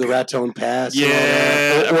about like the Raton Pass?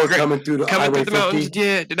 Yeah, or coming through the coming Highway through the 50? mountains.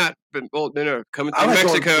 Yeah, they're not. No, coming I through like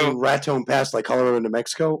Mexico. going through Raton Pass, like Colorado into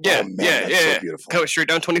Mexico. Yeah, oh, man, yeah, that's yeah. so beautiful. Coming straight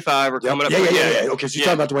down 25 or coming up. Yeah. Okay, so you're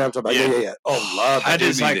talking about the way I'm talking about. Yeah. Oh, love that. that.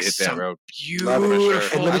 Is like to hit that road. Beautiful.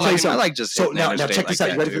 And let me tell you something. I like just So now check this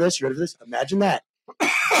out. You ready for this? Imagine that.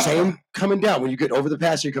 Same coming down when you get over the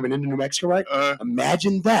pass. You're coming into New Mexico, right?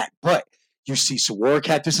 Imagine that, but you see saguaro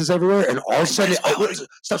cactuses everywhere, and all of a sudden,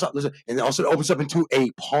 stop, listen, and then all of a sudden it opens up into a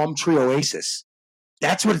palm tree oasis.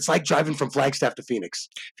 That's what it's like driving from Flagstaff to Phoenix.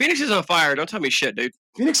 Phoenix is on fire. Don't tell me shit, dude.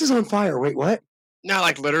 Phoenix is on fire. Wait, what? Not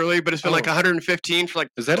like literally, but it's been like 115 for like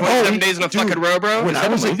Is that 27 days in a fucking row, bro. When I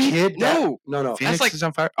was a kid, no. That's Phoenix like- is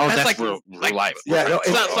on fire. Oh, that's that's like- real like- life. Yeah, no,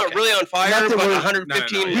 It's not really on fire, Not that but we're-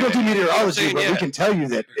 115. we don't do meteorology, but Yeah. we can tell you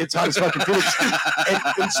that it's hot as fucking Phoenix.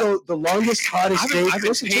 and so the longest, hottest day. I've been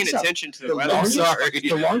listen, paying check this out. attention to The the weather. longest,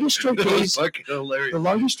 the longest straight days. fucking hilarious. The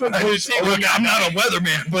longest straight days. Look, I'm not a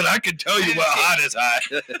weatherman, but I can tell you what hot is hot.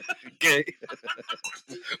 Okay.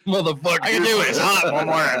 Motherfucker. I can do it. It's hot. One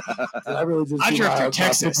more. Did I really just I do drove my through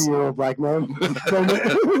Texas. 50-year-old black man.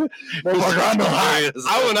 Motherfucker, I'm not hot.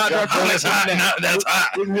 I will not drive through That's hot. Texas. That's hot.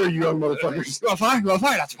 Didn't hear you, young motherfuckers. Go on fire.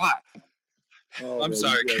 That's fire. Oh, I'm man,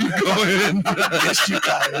 sorry. you Keep guys- going. I missed you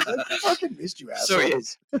guys. I fucking missed you, So, yeah.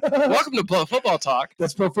 assholes. Welcome to Blow Football Talk.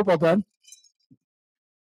 That's pro football done.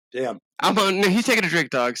 Damn. He's taking a drink,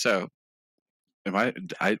 dog. So Am I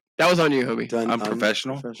that was on you, Hobie. Done. I'm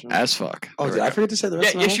professional. As fuck. Oh, There did we I go. forget to say the Yeah,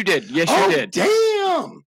 rest of yes, my you did. Yes, Oh, you did.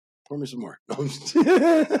 damn. Pour me some more.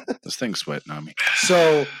 This thing's sweating on me.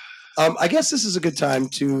 So, I guess this is a good time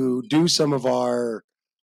to do some of our.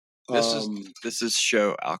 This is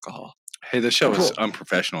show alcohol. Hey, this show is Cool.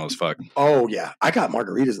 unprofessional as fuck. Oh yeah, I got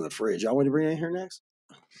margaritas in the fridge. Y'all want to bring it in here next?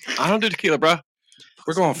 I don't do tequila, bro.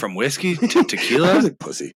 We're going from whiskey to I was tequila. like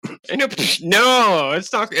pussy. No,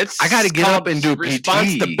 it's not. It's. I gotta get called up and do PT.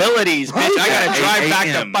 responsibilities, bitch. I gotta drive back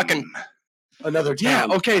to 8 fucking. Another Yeah.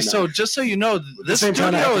 town. Okay. I know. So just so you know, At the this same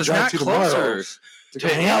time, I have studio to is drive not to tomorrow closer. to go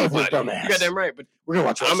hang out with this Anybody. dumbass. You goddamn right, but We're gonna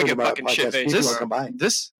watch. I'm gonna wrestling get tomorrow fucking podcast. shit-faced People tomorrow. will come by.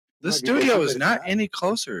 This Might be studio good is for not that. any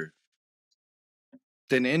closer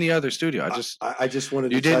than any other studio. I just wanted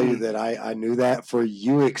to You tell you didn't- that I knew that for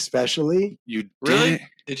you especially. You really, didn't.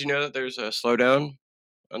 did you know that there's a slowdown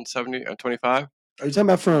on 25? Are you talking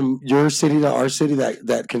about from your city to our city?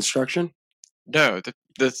 That construction? No,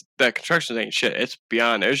 that construction ain't shit. It's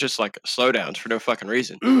beyond. There's just like slowdowns for no fucking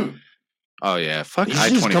reason. you Oh yeah. Fuck should I-25.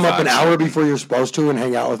 just come up an hour before you're supposed to and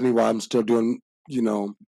hang out with me while I'm still doing. You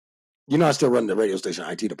know, I still run the radio station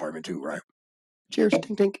IT department too, right? Cheers,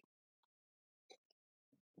 tink tink.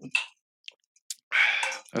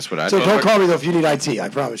 That's what I. So thought. don't call me though if you need IT. I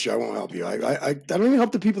promise you, I won't help you. I don't even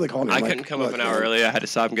help the people that call me. I I'm like, couldn't come up "Look, an hour man, early. I had to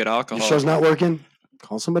stop and get alcohol. Your show's not working.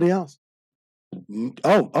 Call somebody else.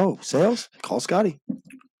 Oh, sales? Call Scotty.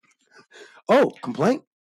 Oh, complaint?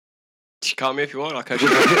 Call me if you want. I'll cut you.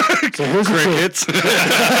 So here's Crickets. the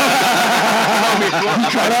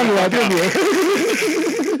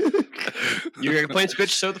You got complaints, bitch?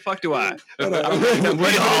 So the fuck do I. We all do. Okay,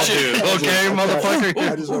 motherfucker.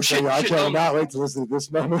 I just want to tell you, I cannot wait to listen to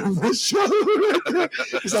this moment of this show.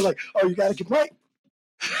 Because I'm like, oh, you got a complaint?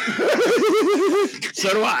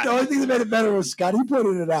 So do I. The only thing that made it better was Scotty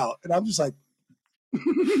pointed it out. And I'm just like,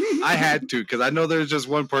 I had to, because I know there's just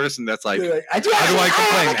one person that's like, how how do I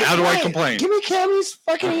complain? How do I complain? Give me Cammy's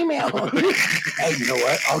fucking email. Hey, you know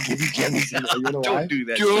what? I'll give you Cammy's email. You know why? Don't do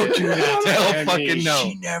that. Don't shit. do that. Hell fucking no.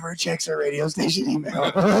 She never checks her radio station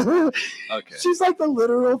email. Okay. She's like the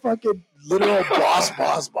literal boss.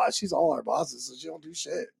 She's all our bosses, so she don't do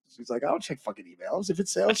shit. She's like, I don't check fucking emails. If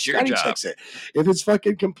it's sales, That's your Scotty job. checks it. If it's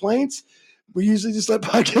fucking complaints, we usually just let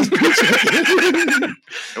podcast people check it.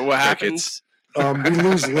 And what happens? We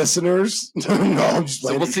lose listeners. No, I'm just So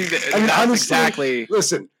playing. we'll see. I mean, honestly, Exactly.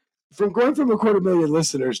 Listen, from going from 250,000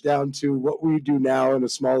 listeners down to what we do now in a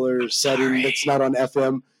smaller setting that's not on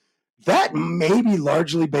FM, that may be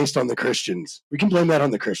largely based on the Christians. We can blame that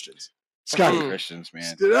on the Christians. Scotty. Christians,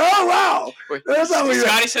 man. Oh, wow. Wait, That's not what you're-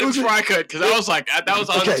 Scotty said it before I could, because I was like, that was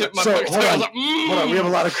on Okay, the tip of my so tongue. hold I on. was like, Hold on, we have a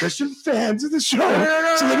lot of Christian fans of the show.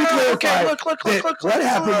 So let me clarify. Okay, look. What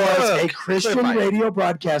happened was a Look, Christian clarify. radio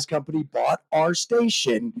broadcast company bought our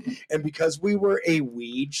station, and because we were a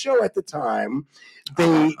weed show at the time,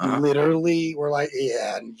 they literally were like,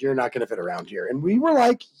 "Yeah, you're not going to fit around here," and we were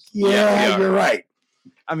like, "Yeah, you're right."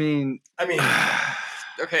 I mean,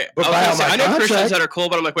 okay. But I, was by gonna say, my I know Christians contract- that are cool,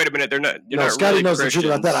 but I'm like, wait a minute, they're not. You're No, not Scotty really knows the Christians.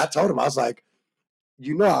 truth about that. I told him, I was like,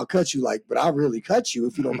 "You know, I'll cut you, but I'll really cut you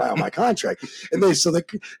if you don't buy on my contract." And they said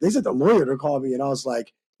the lawyer to call me, and I was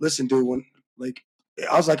like, "Listen, dude,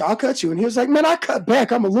 I was like, I'll cut you," and he was like, "Man, I cut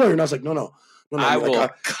back. I'm a lawyer," and I was like, "No." I like, will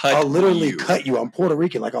cut I'll literally you. cut you. I'm Puerto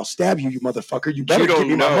Rican. Like, I'll stab you, you motherfucker. You better You don't give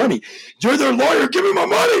me my know. money. You're their lawyer. Give me my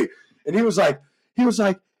money. And he was like,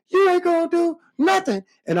 you ain't gonna do nothing.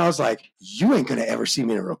 And I was like, you ain't gonna ever see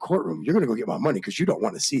me in a courtroom. You're gonna go get my money because you don't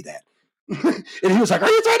want to see that. And he was like, are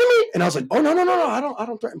you threatening me? And I was like, oh, no. I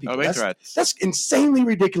don't threaten people. Oh, make threats. That's insanely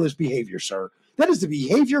ridiculous behavior, sir. That is the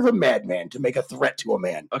behavior of a madman to make a threat to a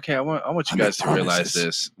man. okay, I want you I make guys to realize promises.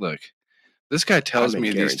 this. Look, this guy tells I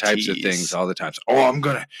make me these types of guarantees. things all the time. So, I'm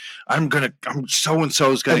so and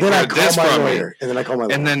so's gonna And then I hear call this my from me. lawyer. And then I call my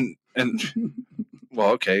lawyer.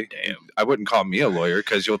 Well, okay. Damn. I wouldn't call me a lawyer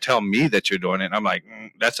because you'll tell me that you're doing it. And I'm like,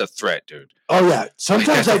 that's a threat, dude. Oh, yeah.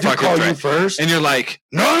 Sometimes That's a I do fucking call you threat. first. And you're like,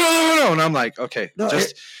 no. And I'm like, okay, No,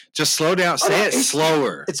 just slow down. Say it it's-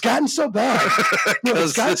 slower. It's gotten so bad. No, it's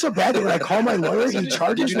 'Cause- gotten so bad that when I call my lawyer, he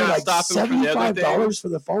charges you me not like stop him from the other $75 for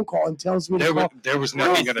the phone call and tells me to call. There was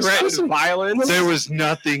nothing going to stop. Threatens violence. There was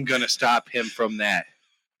nothing going to stop him from that.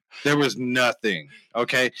 There was nothing.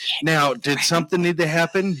 Okay. Now, did something need to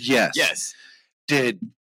happen? Yes. Yes. Did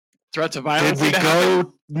Threats of violence. we need to happen?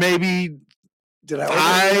 go maybe Did I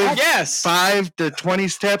Five- Yes. 5 to 20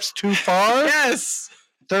 steps too far? Yes.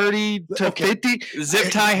 30 to Okay. 50?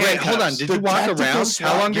 Zip tie Wait, handcuffs. hold on. Did you walk around?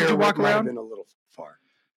 How long did you walk around? Been a little far.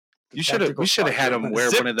 We should have had him wear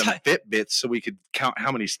Zip one of them tie- Fitbits so we could count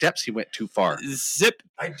how many steps he went too far. Zip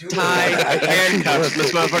I do tie handcuffs.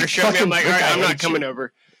 This motherfucker showed me. I'm like, all right, I'm not coming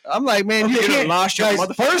over. I'm like, man, You you get can't. lost your guys,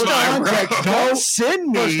 motherfucker. first mind, off, bro. Don't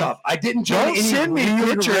send First me. off, I didn't join Don't any send me weird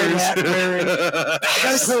red pictures. hat wearing. I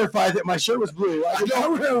gotta clarify that my shirt was blue. I did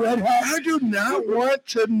not wear a red hat. I do not want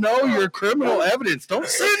to know your criminal evidence. Don't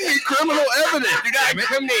send me criminal evidence. Do not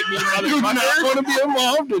incriminate me, I do not motherfucker. want to be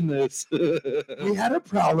involved in this. We had a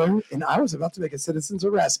prowler, and I was about to make a citizen's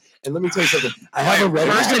arrest. And let me tell you something. I have a red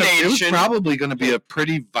First hat. in It was Nation. probably going to be a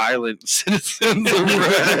pretty violent citizen's You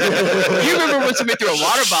arrest. remember when somebody threw a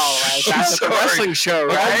water bottle at us at the Sorry. wrestling show,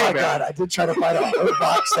 Oh right? my God! I did try to fight a hurt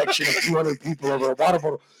box section of 200 people over a water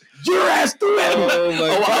bottle. Your ass threw it. Oh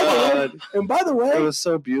my God. And by the way, It was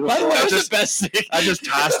so beautiful. By the way, That I was the best thing. just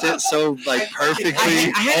tossed it so like perfectly I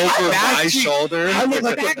had my over back my to- shoulder. I look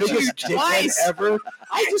like the Back to you biggest dickhead twice. ever.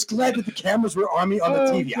 I'm just glad that the cameras were on me on the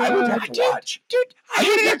TV. I would have to watch. Dude, I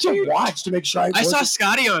would have to watch to make sure I saw wasn't-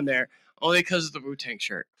 Scotty on there only because of the Wu-Tang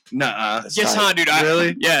shirt. Nuh-uh. That's Yes, right. huh, dude?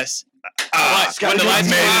 Really? Yes. Scotty When the lights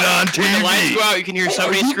made go it out, on when the TV. lights go out, you can hear Hey,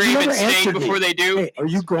 somebody you scream never and sing answered me. before they do. Hey, are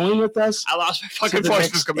you going with us I lost my to fucking the voice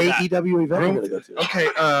next from that. AEW event we're gonna go to? Okay,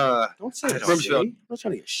 Don't say I it. don't See? know. I'm not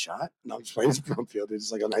trying to get shot. No, I'm just playing. It's Broomfield.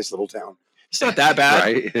 It's like a nice little town. It's not that bad.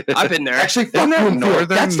 right. I've been there. Actually, Isn't fuck that Broomfield.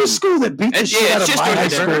 Northern? That's the school that beat the It's- shit yeah, out it's of just my high north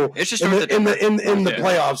of Denver. school It's just in north of the Denver. in the Yeah.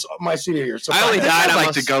 playoffs my senior year. So I only fuck died that. I'd like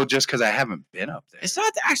almost- to go just because I haven't been up there. It's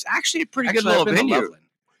not actually a pretty Actually, good little I've been to venue. Loveland.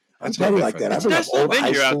 I'm petty like that. I've It's been nice old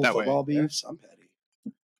high to you out school that way. football beefs. I'm petty.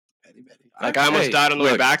 Like, I almost died on the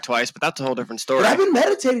way back twice, but that's a whole different story. But I've been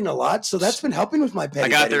meditating a lot, so that's been helping with my petty. I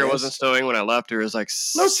got there, it wasn't snowing. When I left, there was like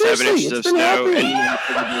no, 7 inches of snow.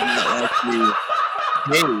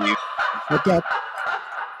 What that?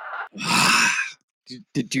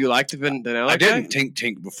 Did you like the vanilla? I didn't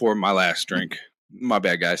tink before my last drink. My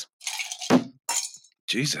bad, guys.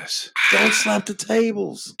 Jesus. Don't slap the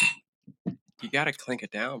tables. You gotta clink it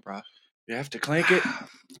down, bro. You have to clank it.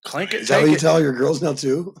 Clank it. Is that what you tell your girls now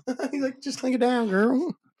too? He's like, just clink it down,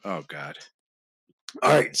 girl. Oh God.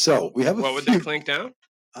 All right, so we have What would they clink down?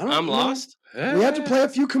 I'm lost. We have to play a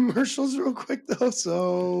few commercials real quick though,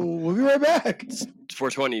 so we'll be right back. It's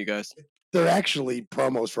 420, you guys. They're actually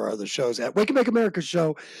promos for our other shows at Wake and Make America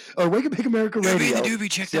show or Wake and Make America Radio. Doobie,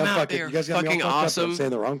 check them out. They're you guys got fucking me all fucked up. awesome. I'm saying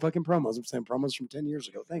the wrong fucking promos. I'm saying promos from 10 years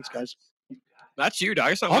ago. Thanks, guys. That's you,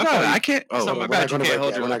 dog. It's not Hold my on, fault. I can't. It's not my bad. You can't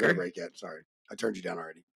hold your We're not gonna liquor. break yet. Sorry, I turned you down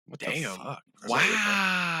already. What the Damn. fuck?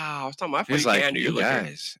 Wow. It's not my fault. He's You like, can't do your you liquor.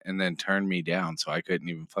 guys, and then turned me down, so I couldn't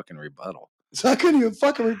even fucking rebuttal. So I couldn't even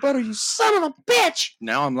fucking rebuttal, you son of a bitch.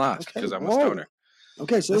 Now I'm lost Okay, because I'm a whoa. stoner.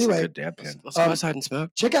 Okay, so That's a anyway, good dab pen. Let's go outside and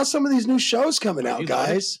smoke. check out some of these new shows coming out, you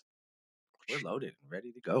guys. We're loaded,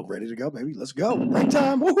 ready to go. Ready to go, baby. Let's go. Break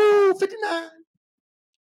time. Woohoo! 59.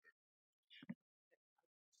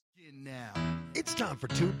 Now, it's time for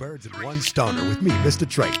Two Birds and One Stoner with me, Mr.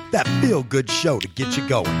 Trey. That feel-good show to get you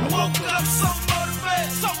going. I woke up so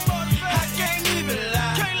motivated, I can't even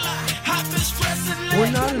lie. I've been stressing. We're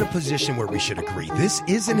not in a position where we should agree. This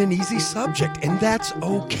isn't an easy subject, and that's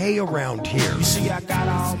okay around here. You see, I got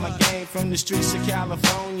all my game from the streets of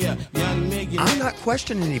California. Young nigga. I'm not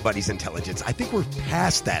questioning anybody's intelligence. I think we're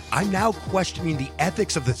past that. I'm now questioning the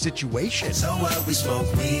ethics of the situation. So what? We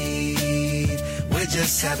smoke weed. We're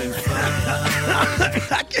just having fun.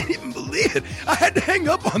 I can't even believe it. I had to hang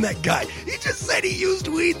up on that guy. He just said he used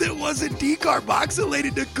weed that wasn't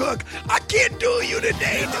decarboxylated to cook. I can't do you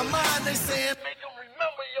today. In my mind, they saying, make them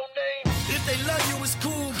remember your name. If they love you, it's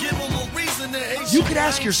cool. Give them a reason to hate You could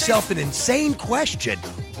ask yourself an insane question.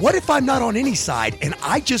 What if I'm not on any side and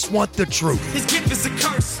I just want the truth? His gift is a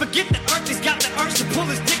curse. Forget the earth. He's got the urge to pull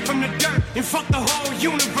his dick from the dirt and fuck the whole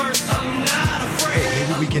universe. I'm not afraid.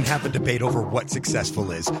 Maybe we can have a debate over what successful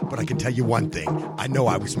is, but I can tell you one thing. I know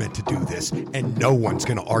I was meant to do this, and no one's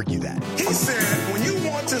going to argue that. He said, when you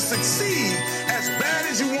want to succeed as bad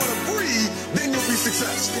as you want to breathe, then you'll be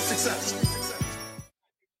successful. Successful.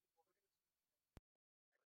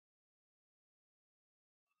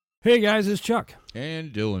 Hey guys, it's Chuck.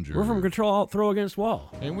 And Dillinger. We're from Control Alt Throw Against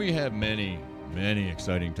Wall. And we have many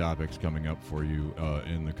exciting topics coming up for you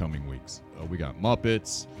in the coming weeks. We got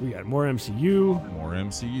Muppets. We got more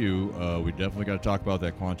MCU. We definitely got to talk about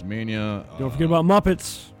that Quantumania. Don't forget about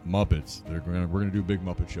Muppets. We're gonna do a big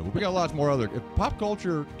Muppet show. But we got lots more other. If pop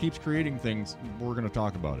culture keeps creating things, we're gonna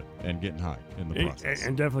talk about it and getting high in the process.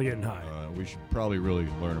 And definitely getting high. We should probably really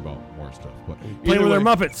learn about more stuff. But play with our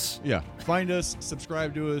Muppets. Yeah, find us,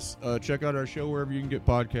 subscribe to us, check out our show wherever you can get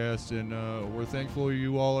podcasts, and we're thankful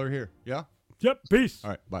you all are here. Yeah. Yep. Peace. All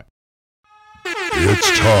right. Bye.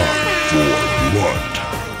 It's time for Blunt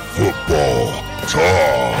Football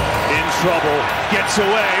Talk. In trouble, gets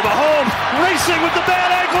away. Mahomes racing with the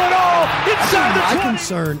bad ankle and all. Inside the 20. My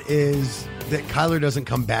concern is that Kyler doesn't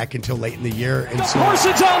come back until late in the year. And so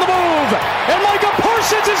Parsons on the move. And Micah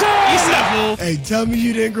Parsons is in. Hey, tell me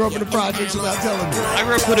you didn't grow up in the projects without telling me. I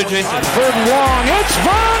grew up with adjacent. Third and long. It's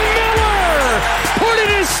Von Miller. Putting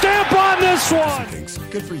his stamp on this one.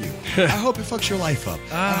 Good for you. I hope it fucks your life up.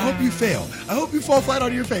 I hope you fail. I hope you fall flat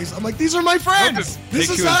on your face. I'm like, these are my friends. This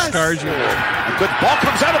is us. Good ball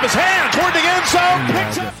comes out of his hand toward the end zone.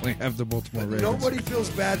 Picks up. Definitely have the Baltimore Ravens. Nobody feels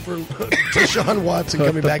bad for Deshaun Watson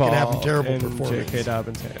coming back and having terrible performance. J.K.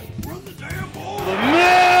 Dobbins' hand.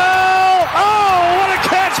 Oh, what a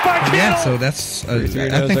catch by Kittle. Yeah, so that's. I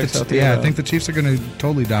think the Chiefs are going to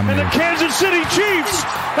totally And dominate. the Kansas City Chiefs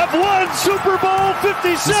have won Super Bowl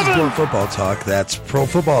 57. This is Pro Football Talk. That's pro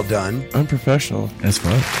football done. Unprofessional. That's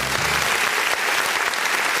fun.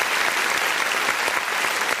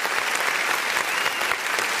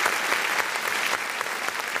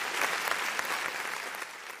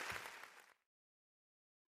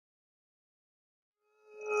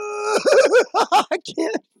 I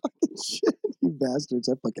can't fucking shit. You bastards.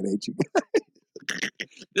 I fucking hate you guys.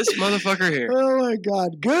 This motherfucker here. Oh my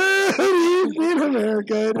God. Good evening,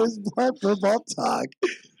 America. It is Blunt Football Talk.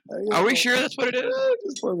 Are we sure that's what it is?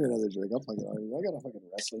 Just pour me another drink. I'm fucking hungry. I got a fucking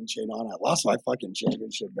wrestling chain on. I lost my fucking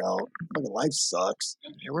championship belt. Fucking life sucks.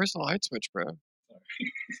 Hey, where's the light switch, bro?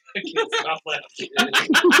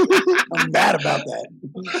 I'm mad about that.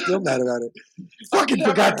 I'm still mad about it. Fucking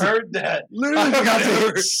forgot to heard that. Literally forgot to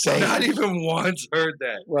hit save. Not even once heard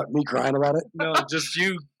that. What, me crying about it? No, just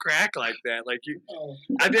you crack like that. Like you,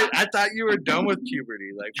 I thought you were done with puberty.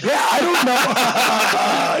 Like, yeah,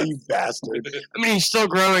 I don't know. You bastard. I mean, he's still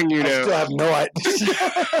growing, I still have no idea.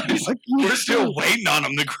 Like, we're still waiting on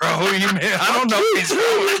him to grow. You man, I don't know if he's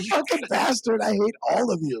you fucking bastard. I hate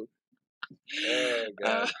all of you. Oh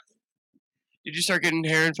God. Did you start getting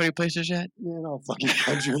hair in funny places yet? Man, I'll fucking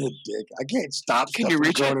punch you in the dick. I can't stop Can stuff you from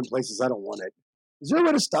reach growing it? in places I don't want it. Is there a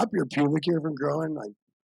way to stop your pubic hair from growing? Like,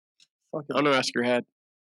 fucking. I'm gonna ask your head.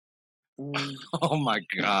 Oh my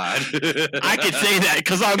God. I could say that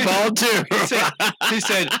because I'm bald too. He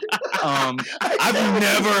said, I've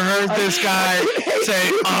never heard this guy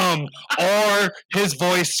say or his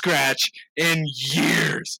voice scratch in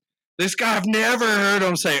years. This guy, I've never heard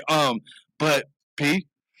him say but P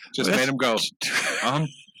just made him go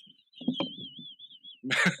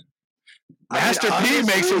Master P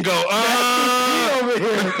makes him go over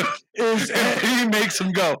here is P makes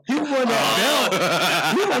him go. He won that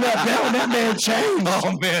belt. He won that belt and that man changed.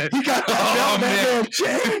 Oh man. He got that belt and that man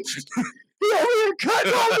changed. He over here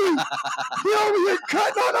cutting on me. He over here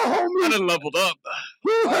cutting on a homie. I done leveled up.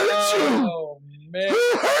 Who hurt you? Oh man.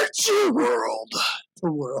 Who hurt you, world?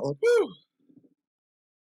 The world.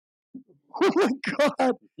 Oh my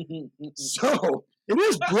God. So it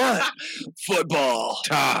is blunt. Football.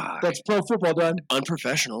 That's pro football done.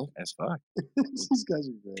 Unprofessional. As fuck. These guys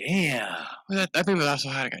are great. Damn. That made me laugh so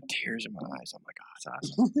hard I got tears in my eyes. Oh my God. It's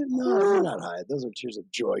awesome. No, they're not high. Those are tears of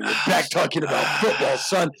joy. You're back talking about football,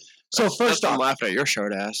 son. So first I'm off, laughing at your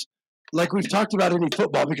short ass. like we've talked about any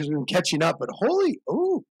football because we've been catching up, but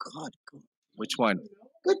oh God. Which one?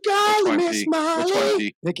 Good golly, one, Miss P? Which one, Molly.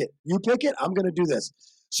 P? Pick it. You pick it. I'm going to do this.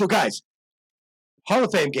 So, guys, Hall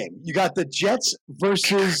of Fame game. You got the Jets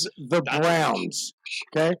versus the Browns.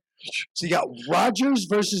 Okay? So, you got Rodgers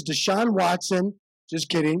versus Deshaun Watson. Just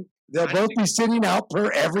kidding. They'll both be sitting out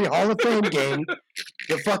per every Hall of Fame game.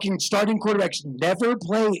 The fucking starting quarterbacks never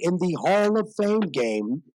play in the Hall of Fame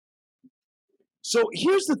game. So,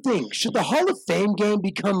 here's the thing. Should the Hall of Fame game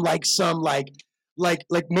become like some, like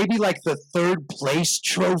maybe like the third place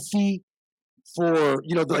trophy for,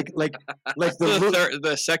 you know, like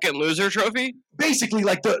The second loser trophy? basically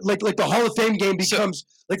like the Hall of Fame game becomes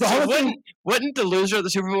like the Hall of Fame. Wouldn't the loser of the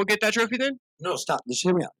Super Bowl get that trophy then? No, stop. Just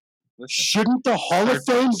hear me out. Shouldn't the Hall of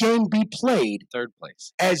Fame game be played Third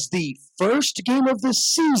place. as the first game of the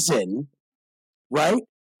season, right?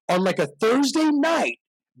 On like a Thursday night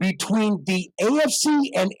between the AFC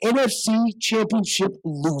and NFC championship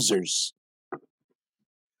losers.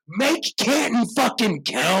 Make Canton fucking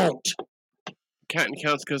count. Canton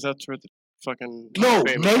counts because that's where the fucking No,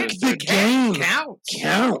 famous make is. the game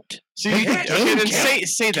count. So Make you the game then count.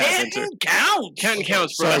 say that. Canton counts. Canton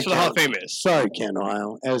counts, bro. Sorry, That's what the Hall of Canton. Fame is. Sorry, Canton,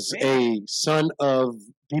 Ohio. As a son of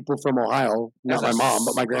people from Ohio, not my mom,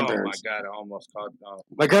 but my grandparents. Oh my God, I almost called.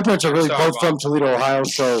 My grandparents are really Sorry, both from Toledo, Ohio.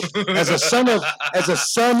 So as a son of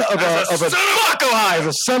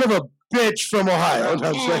a bitch from Ohio. No,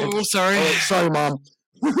 I'm saying. I'm sorry. Oh, sorry, Mom.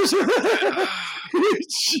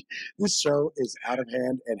 This show is out of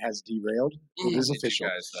hand and has derailed. It is official.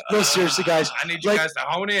 No, seriously, guys. I need you guys to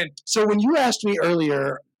hone in. So when you asked me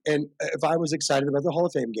earlier, and if I was excited about the Hall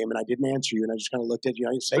of Fame game, and I didn't answer you, and I just kind of looked at you,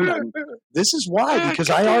 and I didn't say nothing. This is why, because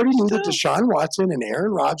I already knew that Deshaun Watson and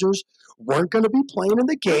Aaron Rodgers weren't going to be playing in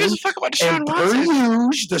the Who game. gives a fuck about Deshaun And per Watson? usual,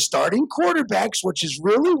 the starting quarterbacks, which is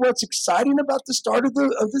really what's exciting about the start of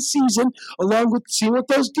the season, along with seeing what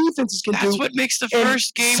those defenses can do. That's what makes the And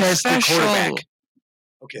first game says the special. quarterback.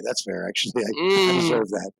 Okay, that's fair. Actually, I deserve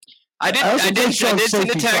that. I did also play strong send the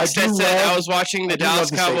safety, so I text do that said love- I was watching the I do love Dallas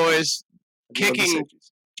the safeties. Cowboys I do love the kicking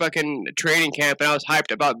safeties. fucking training camp, and I was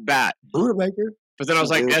hyped about that. Buddha-Baker. But then I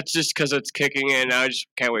was I like, do. that's just because it's kicking, and I just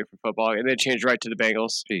can't wait for football. And then it changed right to the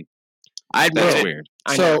Bengals. I admit That's it. weird.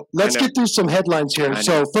 I So know, let's I know. get through some headlines here. I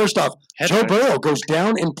So first off, Joe Headlines. Burrow goes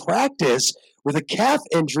down in practice with a calf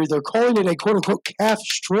injury. They're calling it a quote-unquote calf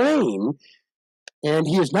strain, and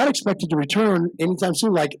he is not expected to return anytime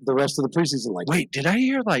soon like the rest of the preseason. Like, Wait, did I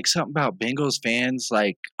hear like something about Bengals fans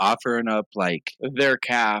like offering up like Their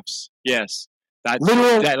calves. Yes. That's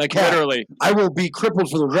Literal that, like calf. literally. I will be crippled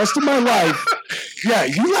for the rest of my life. Yeah,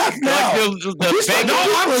 you laugh now. Like the This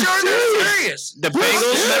Bengals, is serious. serious. the Bengals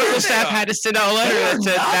serious. medical staff had to send out a letter that said,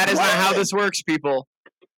 They're not that is not how playing. this works, people.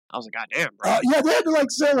 I was like, God damn, bro. Yeah, they had to like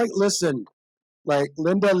say like, listen, like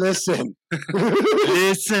Linda, listen.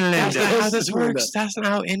 Listen, That's not how this Linda. works. That's not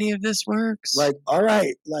how any of this works. Like, all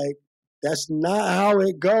right, like that's not how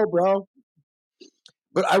it go, bro.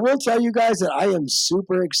 But I will tell you guys that I am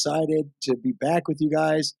super excited to be back with you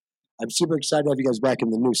guys. I'm super excited to have you guys back in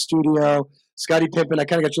the new studio. Scotty Pimpin, I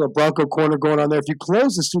kind of got your little Bronco corner going on there. If you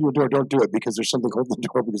close the studio door, don't do it because there's something holding the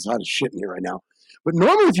door because it's hot as shit in here right now. But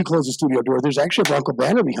normally if you close the studio door, there's actually a Bronco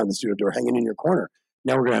banner behind the studio door hanging in your corner.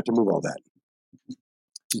 Now we're going to have to move all that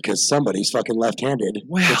because somebody's fucking left-handed,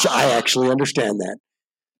 which I actually understand that.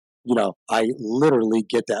 You know, I literally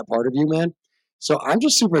get that part of you, man. So I'm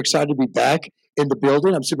just super excited to be back in the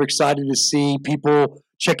building. I'm super excited to see people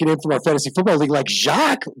checking in from our fantasy football league, like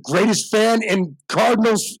Jacques, greatest fan in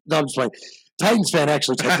Cardinals. No, I'm just playing. Titans fan,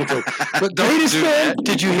 actually, technically. But greatest fan.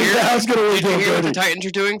 Did you hear? Did you hear what the Titans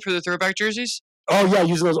are doing for the throwback jerseys? Oh yeah,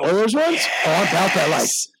 using those Oilers ones. Yes. Oh, I'm about that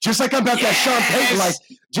life. Just like I'm about that Sean Payton life.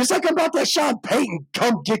 Just like I'm about that Sean Payton.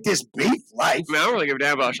 Come get this beef life. I mean, I don't really give a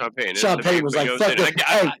damn about Sean Payton. Sean Payton was like, "Fuck it."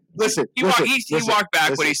 Hey, listen. He walked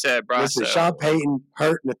back what he said, bro. Listen, Sean Payton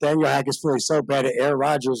hurt Nathaniel Hackett's feelings so bad that Aaron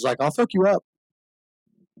Rodgers was like, "I'll fuck you up."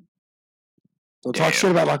 Don't talk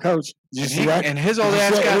shit about my coach. Did you see that? And his old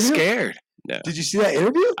ass got scared. No. Did you see that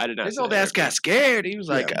interview? I did not. His old ass got scared. He was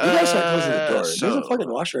like, you guys start closing the door. There's a fucking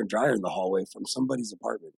washer and dryer in the hallway from somebody's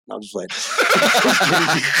apartment. No, I'm just like.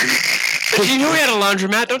 You knew we had a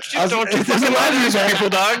laundromat. Don't you fucking lie to these people,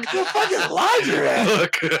 dog. The fucking laundromat.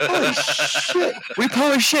 Look. Holy shit. We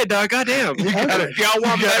polish shit, dog. Goddamn. If y'all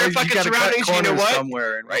want better fucking surroundings, you know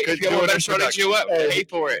what? Right? If y'all want better surroundings, you know what? Pay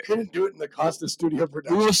for it. Couldn't do it in the cost of studio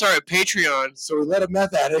production. We will start a Patreon. So we let a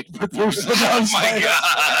meth addict put through some Oh my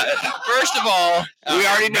god. First of all, we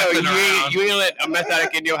already know you ain't let a meth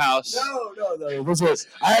addict in your house. No.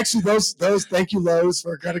 I actually those thank you Lowe's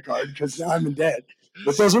for a credit card because now I'm in debt.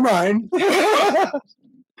 But those are mine. You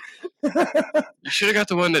should have got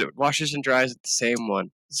the one that washes and dries at the same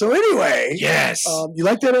one. So anyway, yes. You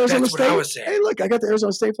like that Arizona That's State? what I was saying. Hey, look, I got the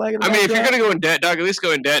Arizona State flag. I mean, if you're gonna go in debt, dog, at least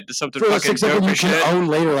go in debt to something for fucking dope you as can shit. own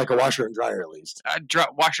later, like a washer and dryer, at least.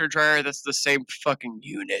 Washer dryer, that's the same fucking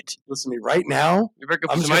unit. Listen to me, right now. You better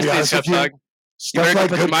go put some MySpace cups, dog. You better go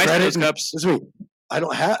put some MySpace cups. Listen to me. I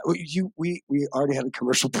don't have you. We already had a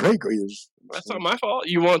commercial break. That's not my fault.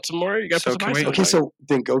 You want some more? You got to put some ice. Okay, so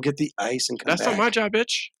then go get the ice and come back. That's not my job,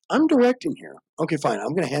 bitch. I'm directing here. Okay, fine. I'm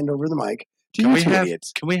going to hand over the mic to you two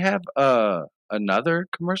idiots. Can we have another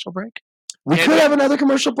commercial break? We could have another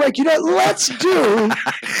commercial break. You know, let's do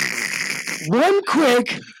one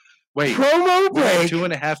quick promo break.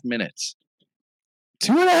 2.5 minutes.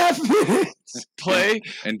 2.5 minutes. Play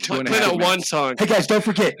that one song. Hey guys, don't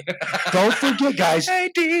forget. Don't forget, guys.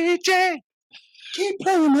 Hey DJ, keep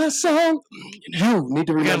playing my song. You need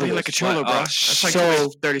to remember this. Like a cholo, bro. That's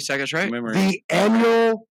like 30 seconds, right? The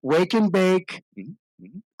annual Wake and Bake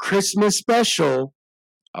Christmas special.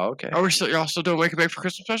 Oh, okay. You're also doing Wake and Bake for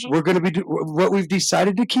Christmas special? We're going to be what we've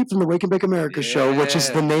decided to keep from the Wake and Bake America show, which is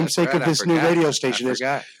the namesake of this new radio station.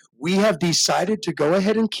 We have decided to go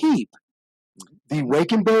ahead and keep the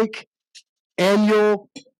Wake and Bake annual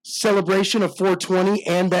celebration of 420,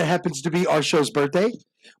 and that happens to be our show's birthday.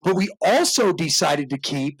 But we also decided to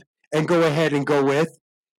keep and go ahead and go with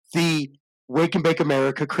the Wake and Bake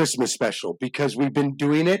America Christmas special because we've been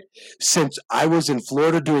doing it since I was in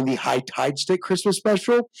Florida doing the High Tide Stick Christmas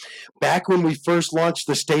special. Back when we first launched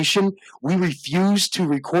the station, we refused to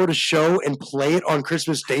record a show and play it on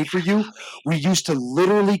Christmas Day for you. We used to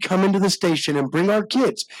literally come into the station and bring our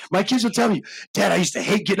kids. My kids would tell me, Dad, I used to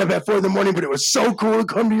hate getting up at 4 a.m, but it was so cool to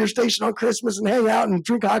come to your station on Christmas and hang out and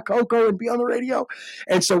drink hot cocoa and be on the radio.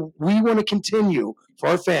 And so we want to continue for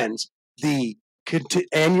our fans the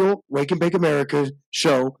annual Wake and Bake America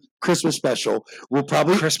show Christmas special. We'll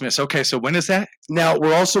probably Christmas. Okay, so when is that? Now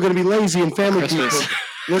we're also going to be lazy and family people.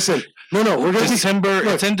 Listen, no, we're going to December.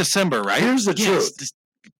 It's in December, right? Here's the truth.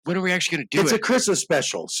 When are we actually going to do It's a Christmas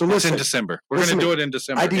special. So listen, it's in December. We're going to do it in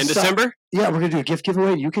December. In December? Yeah, we're going to do a gift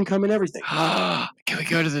giveaway. You can come and everything. Can we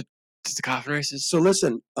go to the coffin races? So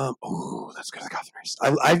listen, let's go to the coffin race.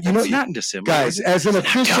 It's not in December, guys. As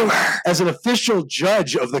an official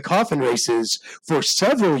judge of the coffin races for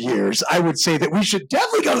several years, I would say that we should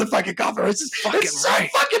definitely go to the fucking coffin races. It's so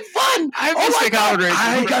fucking fun. I miss the coffin races.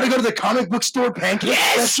 I got to go to the comic book store pancake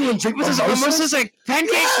special and drink mimosas. Like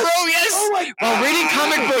pancakes, bro. Yes. Oh my God. While reading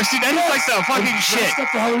comic books, dude. That is like the fucking shit.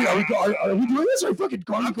 Are we doing this? Are we fucking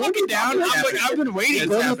going? I'm fucking down. I've been waiting.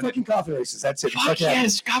 Go to the fucking coffin races. That's it. Fuck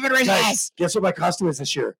yes, coffin races. Guys, guess what my costume is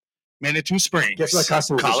this year? Manitou Springs. Guess what my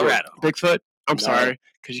costume is Colorado. this year? Bigfoot. I'm sorry,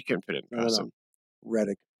 because you can't fit it in costume.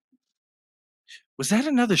 Reddick. Was that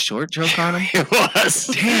another short joke on him? It was.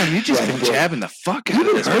 Damn, you just been jabbing the fuck out You've of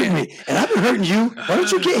been this hurting man. me, and I've been hurting you. Why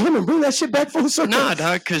don't you get him and bring that shit back full circle? Nah,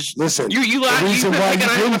 dog, because listen, you laugh. You've been thinking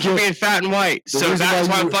I am for being fat and white, so that's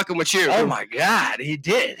why I'm fucking with you. Oh my God, he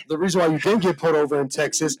did. The reason why you didn't get pulled over in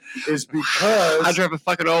Texas is because I drive a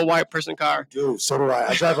fucking old white person car. Dude, so do I.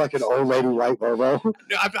 I drive like an old lady white Volvo.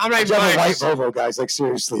 I'm not I even drive a lying. white Volvo, guys. Like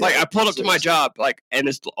seriously. Like I pulled up to my job, like, and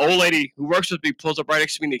this old lady who works with me pulls up right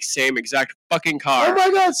next to me in the same exact fucking car. Oh my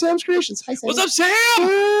God, Sam's Creations. Hi, Sam. What's up,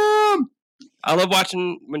 Sam? I love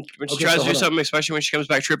watching when she tries to do something, especially when she comes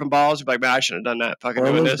back tripping balls. You're like, man, I should have done that. Fucking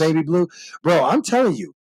doing Orioles, this. baby blue. Bro, I'm telling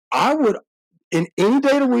you, I would, in any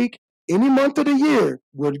day of the week, any month of the year,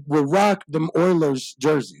 would rock them Oilers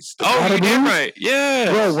jerseys. The Oh, powder you did blues. right.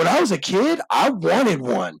 Yeah. Bro, when I was a kid, I wanted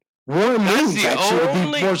one. Warren That's Moon's the actually to be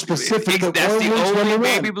only. more specific. That's the Warren Moon's only number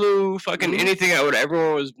baby one. blue fucking anything I would.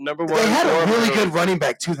 Everyone was number one. They had a Warren really Moon. good running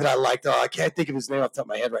back too that I liked. I can't think of his name off the top of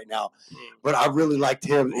my head right now, but I really liked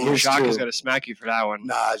him. Ooh, Jacques is gonna smack you for that one.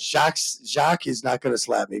 Nah, Jacques is not gonna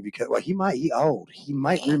slap me because he old. He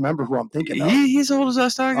might remember who I'm thinking of. He's old as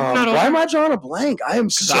us, dog. Not old. Why am I drawing a blank? I am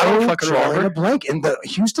so I don't fucking drawing remember. a blank. And the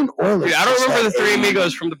Houston Oilers. Dude, I don't just remember had the three a-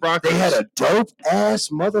 amigos from the Broncos. They had a dope ass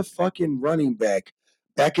motherfucking running back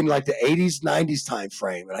in like the 80s, 90s time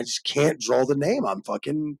frame, and I just can't draw the name. I'm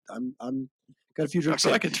got a few I drinks. feel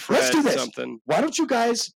in. like it's Fred Let's do this. something. Why don't you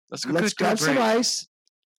guys? Let's Let's grab some ice.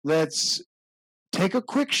 Let's take a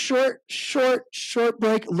quick short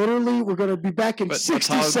break. Literally, we're gonna be back in But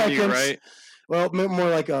 60 I'll pause with seconds. you, right? Well, more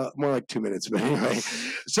like 2 minutes, but anyway.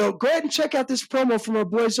 So go ahead and check out this promo from our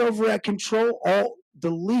boys over at Control Alt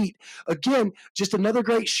Delete. Again, just another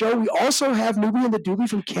great show. We also have Newbie and the Doobie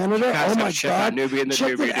from Canada. You guys Oh gotta my check out God. Newbie and the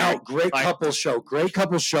Check Doobie, it out. dude. Great Like-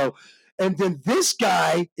 couple show. And then this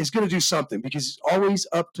guy is going to do something because he's always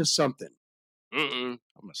up to something. Mm-mm. I'm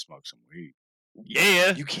gonna smoke some weed.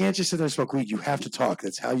 Yeah. You can't just sit there and smoke weed. You have to talk.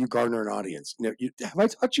 That's how you garner an audience. Have I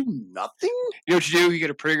taught you nothing? You know what you do? You get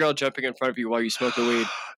a pretty girl jumping in front of you while you smoke the weed.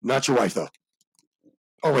 Not your wife, though.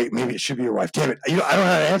 Oh, wait, maybe it should be your wife. Damn it. I don't know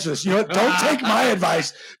how to answer this. You know what? Don't take my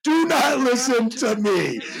advice. Do not listen to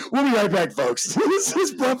me. We'll be right back, folks. This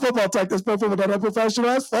is Pro Football Talk. This Pro Football Talk.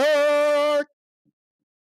 Professional as fuck.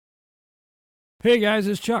 Hey guys,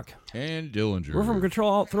 it's Chuck. And Dillinger. We're from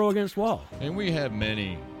Control Alt Throw Against Wall. And we have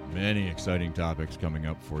many exciting topics coming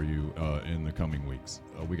up for you in the coming weeks.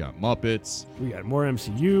 We got Muppets. We got more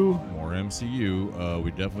MCU.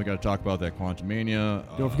 We definitely got to talk about that Quantumania.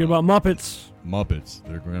 Don't forget about Muppets.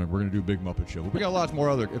 We're gonna do a big Muppet show. We got lots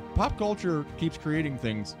more other. If pop culture keeps creating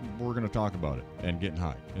things, we're gonna talk about it and getting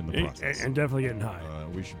high in the process. And definitely getting high.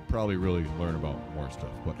 We should probably really learn about more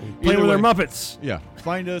stuff. But Play either with way, our Muppets. Yeah,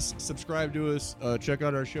 find us, subscribe to us, check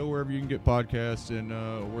out our show wherever you can get podcasts, and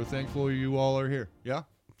we're thankful you all are here. Yeah.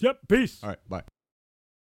 Yep. Peace. All right. Bye.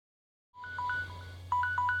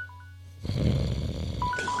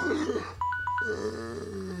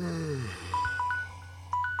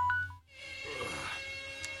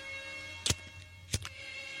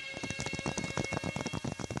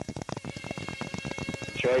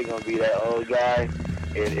 Trey gonna be that old guy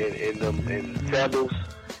in sandals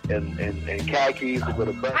and khakis with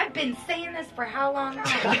a button. I've been saying this for how long now?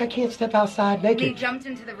 Like I can't step outside We naked. jumped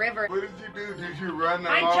into the river. What did you do? Did you run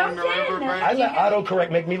I along jumped the river, in. man? I let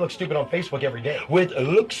autocorrect make me look stupid on Facebook every day. With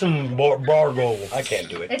Luxembourg. I can't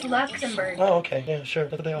do it. It's Luxembourg. Oh, okay. Yeah, sure.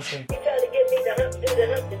 That's what they all say.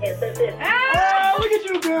 Ah! Oh, look at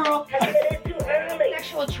you, girl.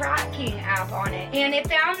 Sexual tracking app on it, and it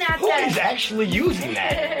found that. Who is actually using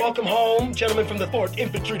that? Welcome home, gentlemen from the 4th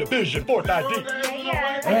Infantry Division, 4th ID.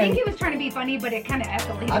 Yeah, I think he was trying to be funny, but it kind of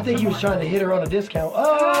escalated. I think he was trying to hit her on a discount.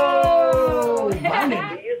 Oh, my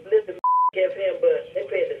nigga. They used to listen to FM, but they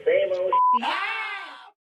played the same old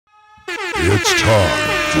It's time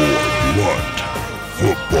for Blunt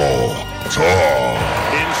Football Talk.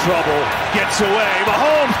 In trouble, gets away.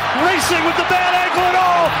 Mahomes racing with the bad ankle and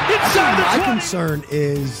all. Inside the 20. My concern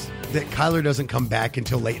is that Kyler doesn't come back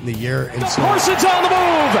until late in the year. And so, Parsons on the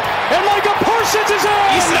move. And Micah Parsons is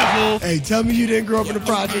in. hey, tell me you didn't grow up in the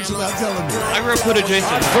projects without telling me. I grew up with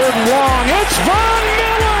adjacent. On 3rd and long. It's Von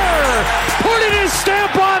Miller putting his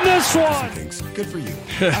stamp on this one. Things. Good for you.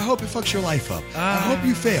 I hope it fucks your life up. I hope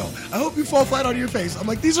you fail. I hope you fall flat on your face. I'm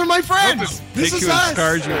like, these are my friends. This is us.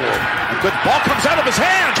 The ball comes out of his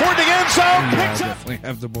hand toward the end zone. Picks up. Definitely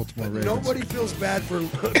have the Baltimore Ravens. Nobody feels bad for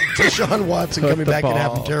Deshaun Watson coming back and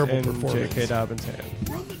having terrible performance. J.K. Dobbins' hand.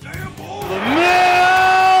 The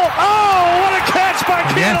mill. Oh, what a catch by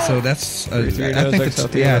Kittle. Yeah, so that's. I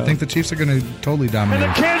think the Chiefs are going to totally And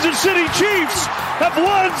dominate. the Kansas City Chiefs have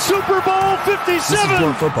won Super Bowl 57. This is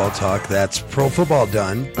Pro Football Talk. That's Pro Football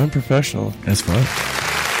done. Unprofessional. That's fun.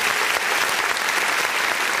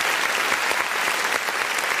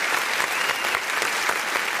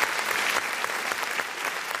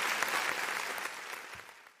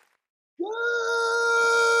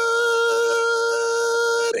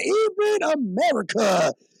 Good evening,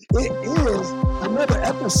 America. It is another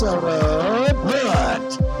episode of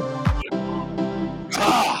Blood.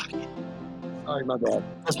 Sorry, my bad.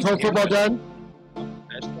 Was Pro Football done?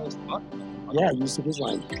 Yeah, you said his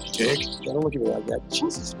line. Dick. Don't look at me like that.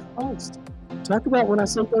 Jesus Christ. Talk about when I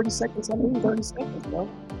say 30 seconds, I mean 30 seconds, bro.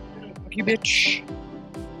 Fuck you, bitch.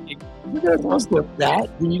 You guys lost that.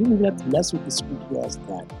 You didn't even have to mess with the squeaky ass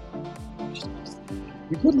that.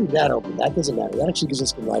 You could leave that open. That doesn't matter. That actually gives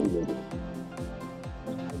us variety radio.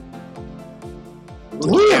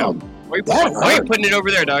 Damn! Why are you putting it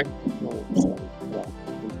over there, dog?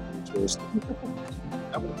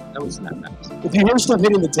 That was not nice. If you hear stuff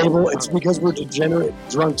hitting the table, it's because we're degenerate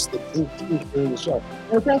drunks that think during the show.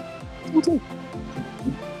 Okay? Me too.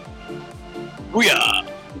 Booyah!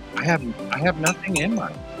 I have nothing in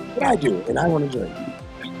mine. But I do, and I want to drink.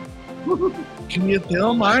 Can you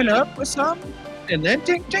fill mine up with something? And then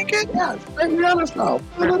drink it? Yeah, straight me on the show.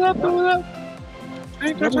 Fill it up.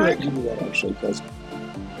 Let me let you do that actually, because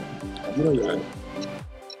you know you're right.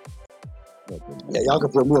 Yeah, y'all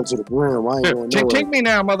can fill me up to the brim. I ain't going nowhere. Take me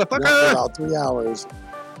now, motherfucker! For about 3 hours.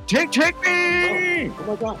 Take me! Oh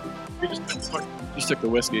my god. You just took the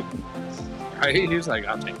whiskey. He was like,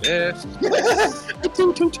 I'll take this. I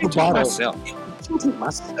took myself.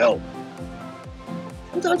 Myself.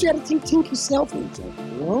 Sometimes you gotta tink yourself, you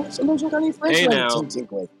know? Sometimes you don't got any friends Hey, to now.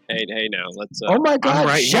 tink with. Hey, now, let's. Oh my god,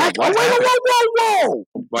 right here. Shaq! Oh, whoa!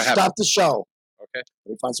 What Stop happened? the show. Okay.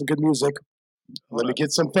 Let me find some good music. Let me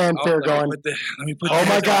get some Oh, fanfare going. Let me put Oh the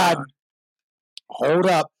my headset god. on. Hold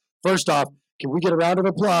up. First off, can we get a round of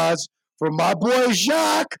applause for my boy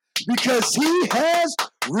Jacques? Because he has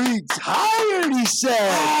retired, he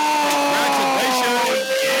said. Congratulations!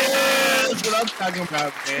 Yeah, that's what I'm talking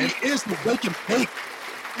about, man. He is the Wake and Bake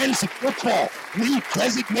Fantasy Football League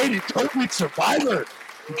designated COVID survivor.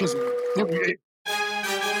 Because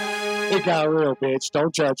it got real, bitch.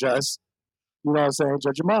 Don't judge us. You know what I'm saying?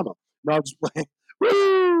 Judge your mama. No, I'm just playing.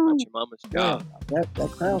 Woo! That's your mama's job.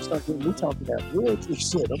 That crowd started getting me talking that real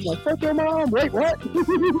shit. I'm like, fuck your mom. Wait, what?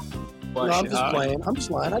 No, I'm just playing. I'm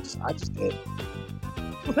just lying. I just did.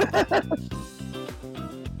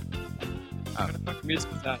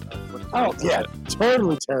 Music was that. Oh, yeah.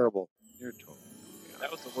 Totally terrible. You're totally.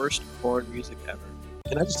 That was the worst porn music ever.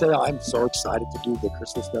 Can I just tell you, I'm so excited to do the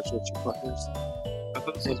Christmas special at Chewfuckers. I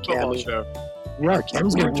thought this was a And football Cammy. show. We are.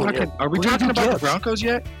 Cammy's going to be here. Are we We're gonna talking do about the gifts. Broncos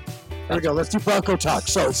yet? Here we go. Let's do Bronco talk.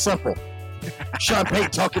 So it's simple. Sean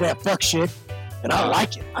Payton talking that fuck shit, and I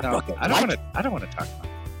like it. I don't want to talk about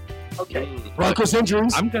it. Okay. Broncos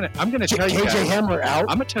injuries. I'm gonna tell you KJ guys. Hamler out.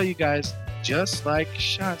 I'm gonna tell you guys just like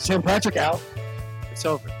Sean. Tim Patrick out. It's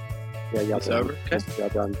over. Yeah, y'all It's done. over. Okay. Y'all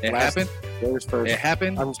done. It Last- happened. Bears first. It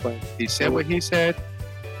happened. I was playing. He said what he said.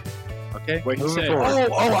 Okay. What he moving said. forward.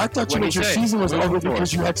 Oh, I thought you What'd meant he your say? season was Moving over forward.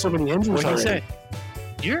 because you had so many injuries What he already. say?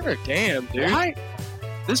 You're a damn, dude. Why?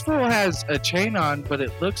 This fool has a chain on, but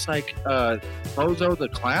it looks like Bozo the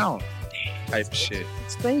Clown type shit.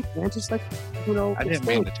 It's fake, man. Just like, you know, I it's didn't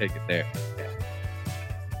mean fake. to take it there.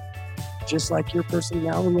 Just like your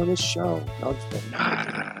personality on this show. No, I'm just kidding.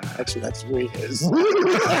 Actually, that's the way it is.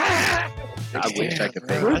 I wish I could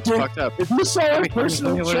think. That's fucked up. If you saw our Let me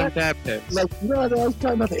personal learn chat, dab tips. like, you know, I was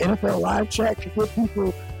talking about the NFL live chat, because what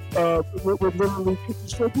people would literally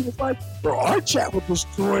destroy people's lives. Or our chat would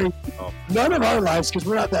destroy none of our lives because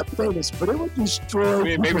we're not that famous, but it would destroy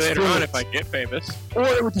Maybe people's later on feelings. if I get famous. Or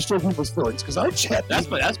it would destroy people's feelings because our chat. That's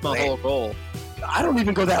my whole goal. I don't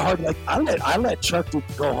even go that hard. Like I let Chuck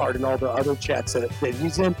go hard in all the other chats that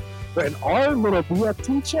he's in, but in our little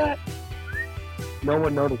BFT chat, no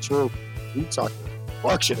one know the truth. We talk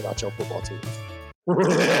fuck shit about your football team.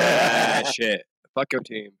 Shit. Fuck your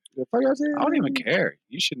team. I don't even care.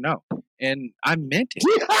 You should know. And I meant it.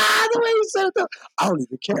 The way you said it, though. I don't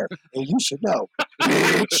even care, and you should know,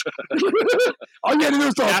 bitch. All you had to do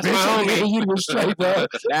is throw a That's bitch my on me, homie. and you was straight, bro.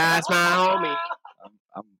 That's my homie.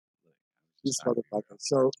 This motherfucker.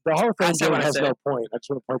 So the Hall of Fame I said game what I has said. no point. I just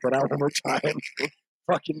want to point that out one more time.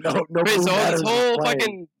 Fucking no Wait, blue so matters this whole is playing.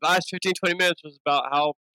 fucking last 15, 20 minutes was about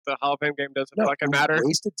how the Hall of Fame game doesn't No, fucking we matter?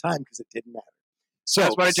 wasted time because it didn't matter. So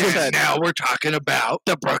that's what I just said. Now we're talking about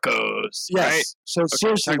the Broncos. Yes. Right? So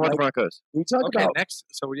seriously, talk about the like, Broncos. we talk Okay, about next.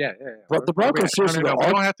 So yeah. But the Broncos, seriously, No, we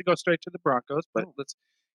all- don't have to go straight to the Broncos, but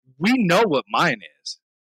we know what mine is.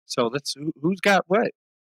 So let's. Who's got what?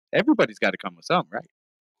 Everybody's got to come with something, right?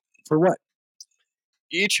 for what?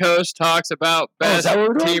 Each host talks about Oh, is best that what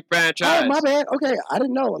we're doing? team franchise. Oh, my bad. Okay, I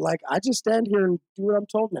didn't know. Like, I just stand here and do what I'm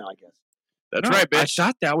told now, I guess. That's No, right, I bitch.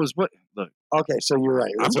 thought that was what. Look, Okay, so you're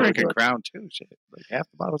right. I'm That's what we're drinking doing. Crown too. Shit, like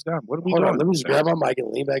half the bottle's gone. What are we Hold doing? on, let me just sir? grab my mic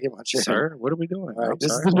and lean back in my chair. Sir, what are we doing? All right, I'm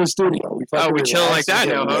this sorry. is the new studio. We fucking we chilling like relax, we that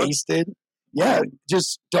get now, huh? Wasted. Yeah,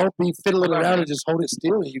 just don't be fiddling Hold on, around man. and just hold it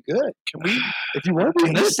still and you good. Can we? If you want to,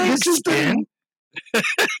 Can this thing is the spin?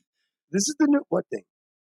 this is the new what thing?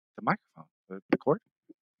 The microphone, the cord.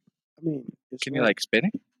 I mean, it's Can you like spin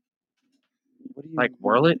it? what do you Like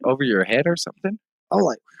whirl it over your head or something? Oh,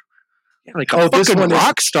 like Yeah, like Oh, a this fucking one is-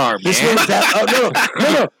 rock star, man. this one's that. Oh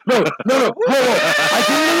no! Whoa! I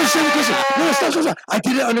didn't understand the question. No, stop. I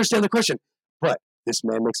didn't understand the question. But this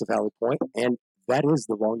man makes a valid point, and that is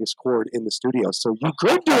the longest cord in the studio. So you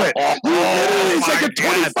could do it. You literally, it's like a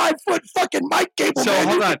 25-foot fucking mic cable. So man.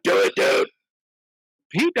 hold You on. could do it, dude.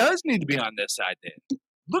 He does need to be on this side then.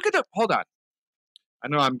 Look at the. Hold on. I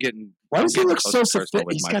know I'm getting. Why I'm does he getting look close so to personal sophisticated?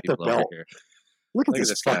 with He's my got the people over belt. here. Look at Look at this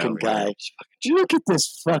this guy fucking over here. guy. Look at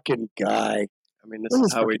this fucking guy. I mean, this Look at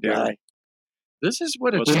is how we fucking do. guy. This is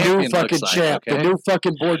what a The new champion fucking looks champ. like. Okay? The new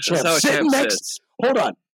fucking board That's champ. how a Sitting champ next. sits. Hold on.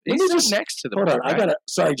 Let He's me sitting just next to the hold board, on. I right? gotta.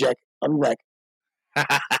 Sorry, Jack. I'm back.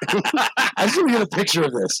 I just want to get a picture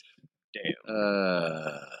of this.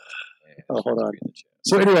 Oh, hold on.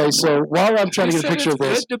 So anyway, so while I'm trying to He get a said picture of it's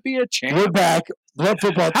this, good to be a champ. we're back. Blood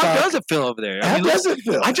football talk. How does it feel over there? How mean, does it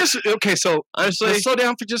feel? I just okay. So Honestly, let's slow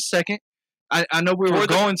down for just a second. I know we were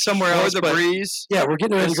going somewhere for else, the but breeze. Yeah, we're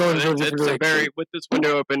getting ready to go into a It's different a direction. very with this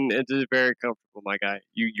window open. It is very comfortable, my guy.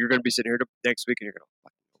 You're going to be sitting here next week, and you're going to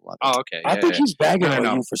fucking love it. oh, okay. I think he's bagging No, on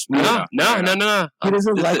no. you for sweating. No. He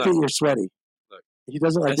doesn't This like is- that you're sweaty. Look. He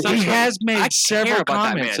doesn't like That's that not you're He sweaty. has made I care several about that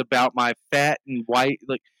comments man. about my fat and white.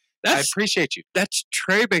 Like I That's appreciate you. that's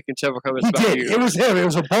Trey making several comments He about did. you. It was him. It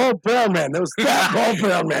was a bald brown man. That was that bald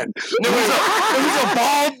brown man. It was a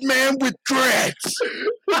bald man with dreads.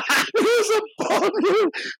 It was a bald man.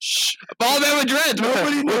 Shh. Bald man with dreads.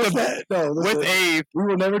 Nobody knows that. No, With listen, a we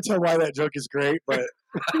will never tell why that joke is great, but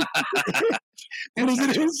it is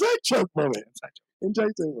an inside joke moment.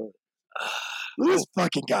 Inside joke moment. Look at this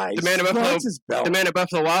fucking guy. The man He of Buffalo- flaunts his belt. the man at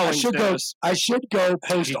Buffalo Wild I Wings should go. knows. I should go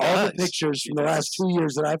post He all the does. pictures from the last 2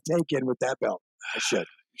 years that I've taken with that belt. I should.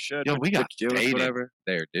 You should. Yo, we got do it, faded whatever.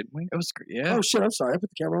 there, didn't we? It was great. Yeah. Oh shit! I'm sorry. I put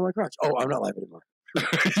the camera on my crotch. Oh, I'm not live anymore.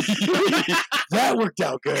 That worked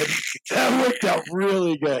out good. That worked out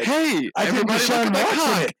really good. Hey, I think everybody look Deshaun at my watching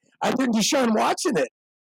cock. it. I think Deshaun watching it.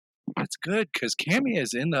 That's good because Cammy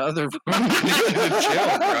is in the other room.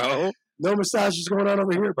 Chill, bro. No massages going on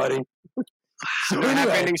over here, buddy. So No happy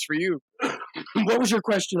anyway, endings for you. what was your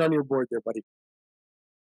question on your board there, buddy?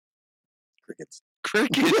 Crickets.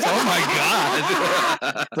 Crickets. Oh my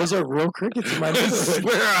god. Those are real crickets in my I neighborhood.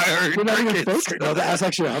 swear I heard They're not even crickets. fake. No, that's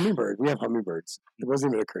actually a hummingbird. We have hummingbirds. It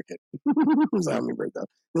wasn't even a cricket. It was a hummingbird, though.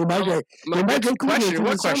 They migrate. They migrate question.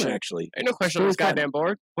 What the summer, question? actually. Ain't no question on this Very fun. goddamn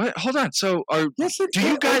board. What? Hold on. So, Yes, it do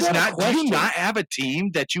you is. guys Is that a not? Do you question? not have a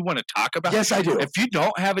team that you want to talk about? Yes, I do. If you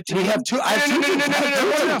don't have a team, We have two. I have two teams. I have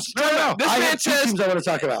two teams. no. This I man have two says, teams I want to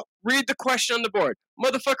talk about. read the question on the board.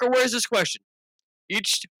 Motherfucker, where's this question?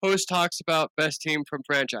 Each host talks about best team from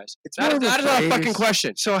franchise. It's That more of a is not a phrase. fucking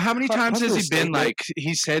question. So how many times has he been Understatement. like?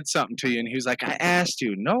 He said something to you, and he was like, "I asked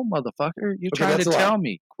you." No, motherfucker, you Okay, tried to that's a lot. tell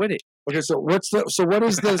me. Quit it. Okay, so what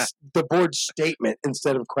is this the board statement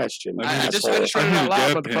instead of question? I just Asshole. read it out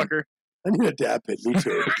loud, motherfucker. I need a dab pin. Me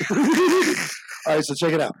too. All right, so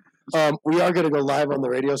check it out. We are going to go live on the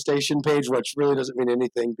radio station page, which really doesn't mean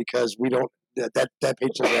anything because we don't. That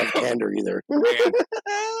page doesn't have candor either.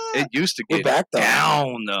 It used to We're get back though.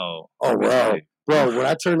 down though. Oh wow, bro! When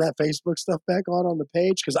I turn that Facebook stuff back on the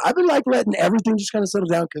page, because I've been like letting everything just kind of settle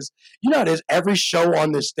down. Because you know how it is. Every show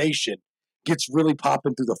on this station gets really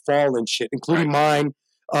popping through the fall and shit, including mine.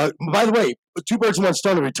 By the way, Two Birds One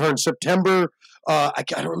Stone to return September. I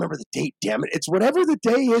don't remember the date. Damn it! It's whatever the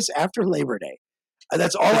day is after Labor Day.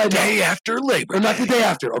 That's all I know. Day after Labor Or not Day. the day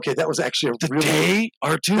after. Okay, that was actually a The really day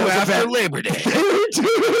or two That was a after bad- Labor Day.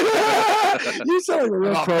 You sound like a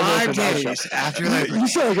real About promo 5 for my days show. after Labor You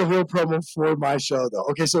sound like a real promo for my show, though.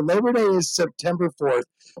 Okay, so Labor Day is September 4th.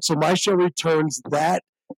 So my show returns that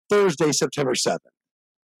Thursday, September 7th.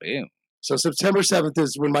 Bam. So September 7th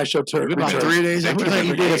is when my show About returns. 3 days after Everything Labor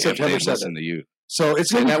you did Day. is September If they 7th. listen to you. So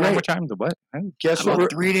it's going to be one great. more time. The what? Guess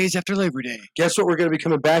what? 3 days after Labor Day. Guess what? We're going to be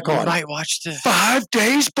coming back We on. might watch the 5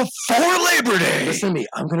 days before Labor Day. Listen to me.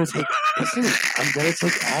 I'm going to take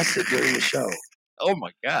acid during the show. Oh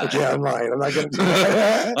my God. Yeah, I'm lying. I'm not going to do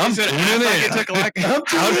that. I'm tuning in.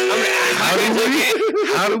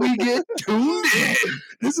 How do we get tuned in?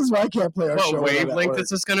 This is why I can't play our show. What wavelength is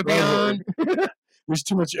this going to be on? There's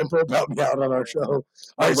too much info about me out on our show. All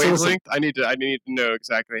right, so listen, Wavelength? I need to know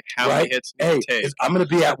exactly how many hits you take. I'm going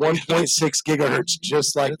to be at 1.6 gigahertz,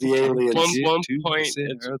 just like the aliens.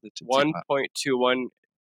 1.21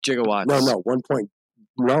 gigawatts. No, 1.6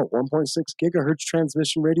 gigahertz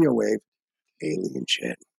transmission radio wave. Alien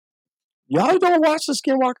shit. Y'all don't watch the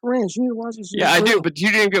Skinwalker Ranch. You need to watch this. Yeah, I do, but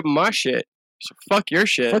you didn't get my shit. So fuck your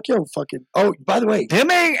shit. Fuck your fucking. Oh, by the way,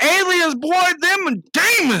 them ain't aliens, boy. Them and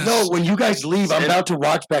demons. No, when you guys leave, I'm about to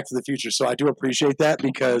watch Back to the Future, so I do appreciate that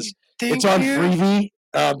because it's on Freevee.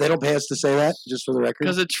 They don't pay us to say that, just for the record.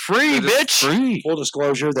 Because it's free, bitch. Free. Full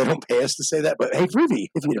disclosure, they don't pay us to say that, but hey, Freevee,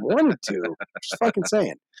 if you wanted to, just fucking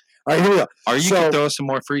saying. All right, here we go. Or you can throw some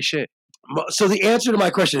more free shit. So the answer to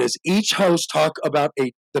my question is: each host talk about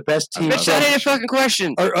the best team. Bitch, that ain't a fucking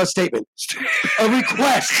question. Or a statement. A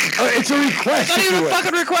request. It's a request. It's not even a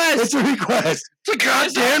fucking request. It's a request. It's a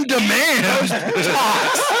goddamn demand.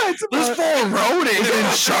 This full roading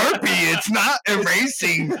and Sharpie. It's not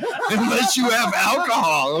erasing unless you have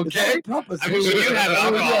alcohol, okay? I mean, you have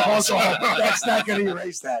alcohol. That's not going to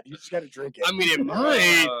erase that. You just got to drink it. I mean, it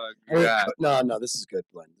might. No, this is good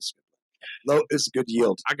blend. This is good. Low, it's a good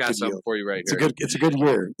yield. I got something for you right here. It's a good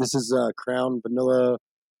year. This is Crown Vanilla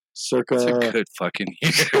Circa. It's a good fucking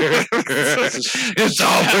year. It's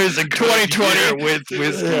always a 2020 with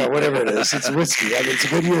whiskey. Yeah, whatever it is. It's whiskey. I mean, it's a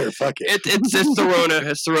good year. Fuck it. It's the Rona.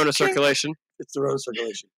 It's the Rona circulation. It's the Rona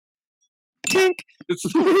circulation. Tink.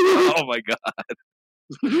 Oh my God.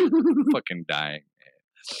 Fucking dying.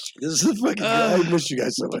 This is fucking. I miss you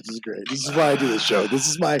guys so much. This is great. This is why I do this show. This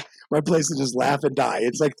is my place to just laugh and die.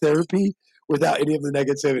 It's like therapy without any of the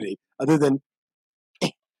negativity, other than.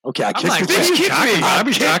 Okay, I kicked I'm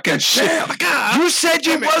talking shit. You said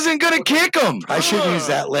you wasn't gonna kick him. I shouldn't use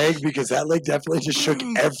that leg because that leg definitely just shook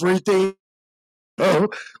everything. Oh,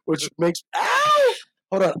 which makes. Ow!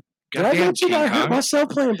 Hold on. Did I mention I hurt myself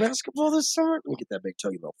playing basketball this summer? Let me get that big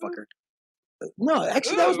toe, you little fucker. No,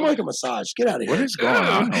 actually, that was more like a massage. Get out of here. What is going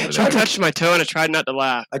on? I touched my toe and I tried not to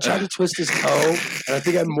laugh. I tried to twist his toe, and I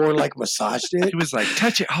think I more like massaged it. He was like,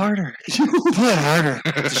 touch it harder. Pull it harder.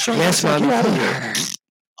 Yes, man. Get out of here.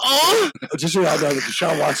 Oh! Just so y'all know, the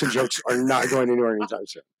Deshaun Watson jokes are not going anywhere anytime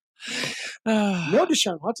soon. No,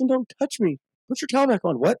 Deshaun Watson, don't touch me. Put your towel back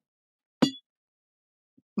on. What?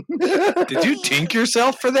 Did you tink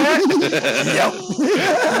yourself for that? Yep.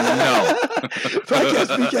 No.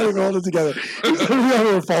 Podcast, we can't even hold it together.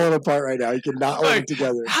 We're falling apart right now. You cannot hold it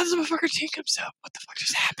together. How does the motherfucker tink himself? What the fuck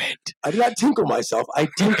just happened? I did not tinkle myself. I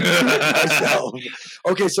tinkled myself.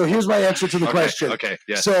 Okay, so here's my answer to the question. Okay,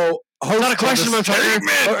 yeah. So, it's not a question, I'm trying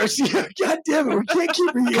to. God damn it, we can't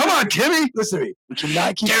keep reading. Come on, Timmy. Listen to me. We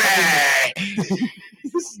cannot keep.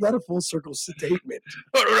 This is not a full circle statement.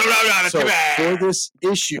 So, for this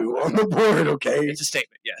issue on the board, okay? It's a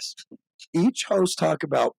statement, yes. Each host talk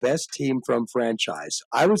about best team from franchise.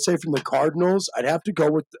 I would say from the Cardinals, I'd have to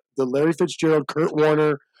go with the Larry Fitzgerald, Kurt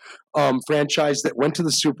Warner franchise that went to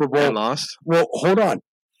the Super Bowl and lost. Well, hold on.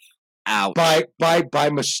 Ouch. By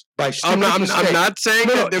I'm not saying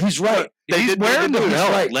that he's right. He's wearing the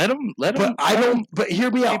belt. Right. Let him. But I don't. But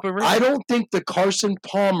hear me out. I don't think the Carson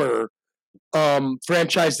Palmer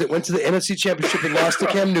franchise that went to the NFC Championship and lost to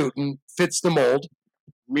Cam Newton fits the mold.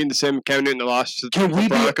 You mean the same Cam Newton that lost to the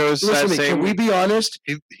Broncos? Can we be honest?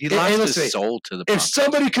 He lost his soul to the Broncos. If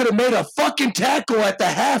somebody could have made a fucking tackle at the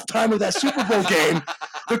halftime of that Super Bowl game,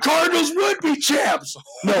 the Cardinals would be champs.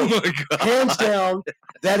 No, hands down,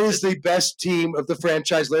 that is the best team of the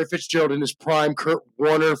franchise. Larry Fitzgerald in his prime, Kurt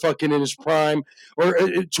Warner fucking in his prime, or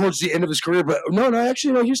towards the end of his career. But no,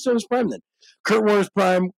 he's still in his prime then. Kurt Warner's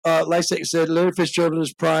prime, like I said, Larry Fitzgerald in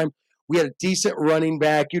his prime. We had a decent running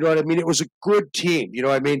back, you know what I mean? It was a good team, you know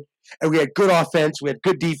what I mean? And we had good offense, we had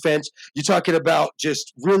good defense. You're talking about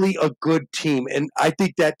just really a good team. And I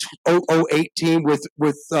think that 008 team with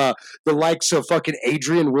the likes of fucking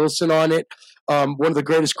Adrian Wilson on it, one of the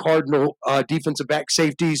greatest Cardinal defensive back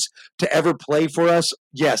safeties to ever play for us.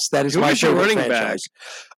 Yes, that is my favorite running franchise.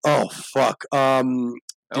 Back? Oh, fuck.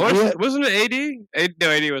 Wasn't it AD? No,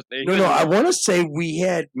 AD wasn't. No. I want to say we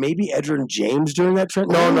had maybe Edgerrin James during that trend.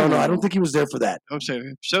 No. I don't think he was there for that. I'm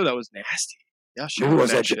saying, so that was nasty. Yeah, sure. Who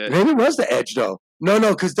was that shit? Maybe it was the Edge, though. No,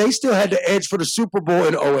 because they still had the Edge for the Super Bowl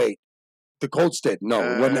in 08. The Colts did. No,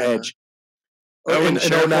 it wasn't the Edge. In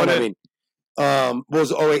 09, I mean. was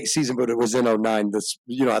the 08 season, but it was in 09. This,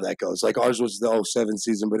 you know how that goes. Like ours was the 07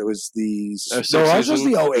 season, but it was the ours was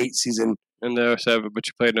the 08 season. And the 07, but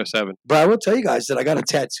you played in 07. But I will tell you guys that I got a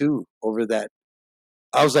tattoo over that.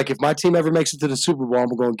 I was like, if my team ever makes it to the Super Bowl, I'm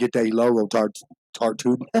going to get that logo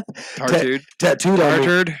tattooed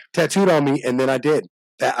on me, and then I did.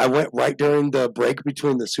 I went right during the break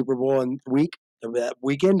between the Super Bowl and that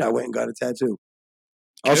weekend. I went and got a tattoo.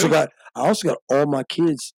 I also got all my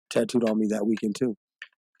kids tattooed on me that weekend too.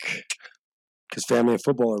 Because family and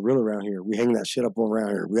football are real around here. We hang that shit up around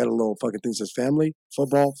here. We got a little fucking thing that says family,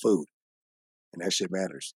 football, food, and that shit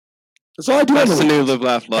matters. That's all I do. That's the new live,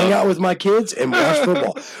 laugh, love. Hang out with my kids and watch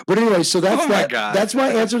football. But anyway, so that's That's my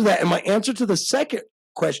answer to that. And my answer to the second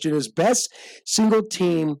question is best single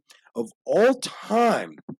team of all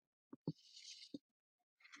time.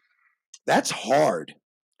 That's hard.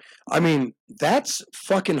 I mean, that's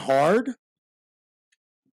fucking hard.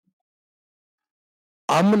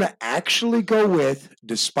 I'm going to actually go with,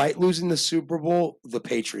 despite losing the Super Bowl, the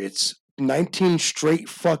Patriots. 19 straight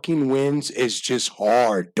fucking wins is just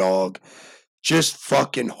hard, dog. Just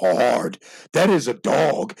fucking hard. That is a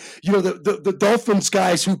dog. You know, the Dolphins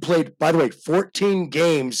guys who played, by the way, 14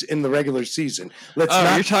 games in the regular season. Let's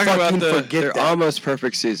not you're talking about forget their that. almost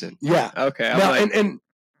perfect season. Yeah. Okay. Now, and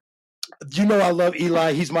you know I love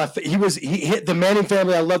Eli. He hit the Manning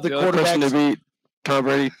family. I love the quarterback. To beat Tom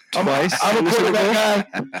Brady twice. I'm a quarterback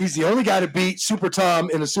guy. He's the only guy to beat Super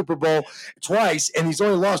Tom in a Super Bowl twice, and he's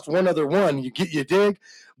only lost one other one. You dig?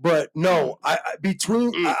 But no,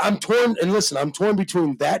 I'm torn. And listen, I'm torn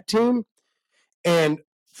between that team and,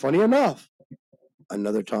 funny enough,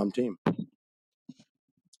 another Tom team.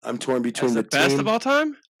 I'm torn between the best team of all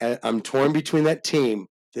time. I'm torn between that team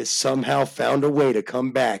that somehow found a way to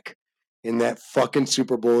come back in that fucking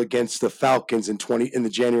Super Bowl against the Falcons in the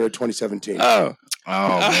January of 2017. Oh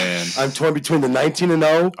man! I'm torn between the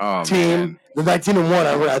 19-0 team, the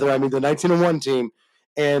 19-1. The 19-1 team,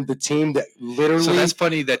 and the team that literally. So that's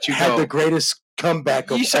funny that you had the greatest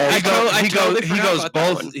comeback of all.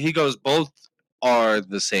 He goes both are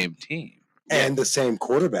the same team and the same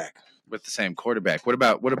quarterback. With the same quarterback. What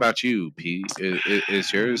about you, P?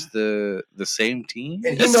 Is yours the same team?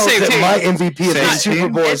 And he knows that my MVP of the Super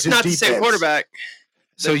Bowl is his defense. It's not the same quarterback.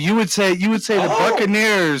 So you would say the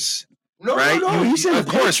Buccaneers, right? No, he said of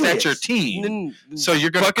course that's your team. So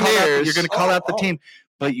you're going to call out the team,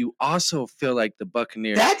 but you also feel like the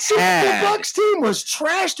Buccaneers. That's the Bucs team was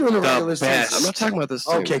trash during the regular season. I'm not talking about this.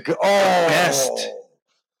 Okay, good.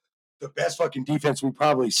 The best fucking defense we've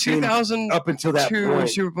probably seen up until that point.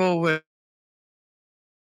 Super Bowl win.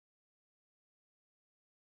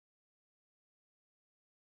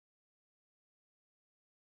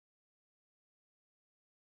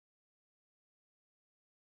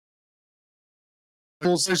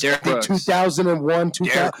 Derek Brooks. 2001,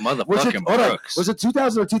 2000. Was it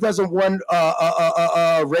 2000 or 2001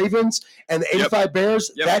 Ravens and the 85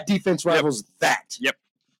 Bears? Yep. That defense rivals that. Yep.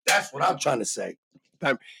 That's what I'm trying to say.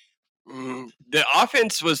 The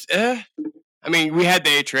offense was I mean, we had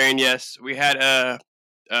the A-Train, yes. We had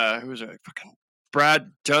who was our fucking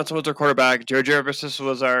Brad Johnson was our quarterback. Joe Jervis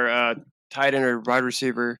was our tight end or wide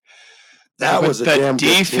receiver. That was a damn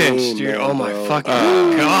defense, good team, dude. man, Oh my bro. fucking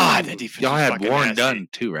god, that defense. Y'all had Warren nasty. Dunn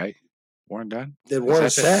too, right? Warren Dunn. Then Warren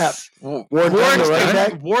Sapp. Warren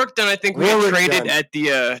Dunn, I think we had traded at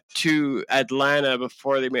the to Atlanta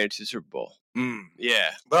before they made it to the Super Bowl. Yeah,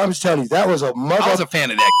 but I'm just telling you, that was a mother. I was a fan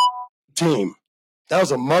of that team. That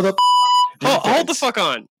was a mother. Hold the fuck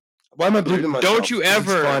on. Why am I bleeping myself? Don't you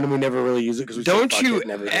ever? It's fun and we never really use it because we. Don't you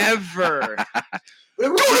ever?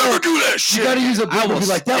 Don't ever do that shit. You got to use a bleep and be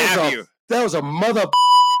like, that was a mother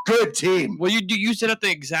good team. Well, you set up the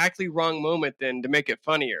exactly wrong moment then to make it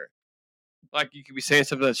funnier. Like you could be saying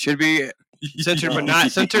something that should be censored but not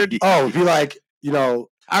censored. Oh, be like,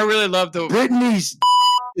 I really love the Brittany's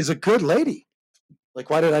is a good lady. Like,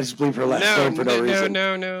 why did I just bleep her last name for no reason?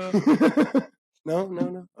 No. No.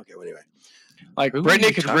 Okay, well, anyway. Like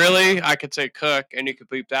Brittany could I could say cook, and you could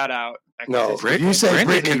bleep that out. No, you say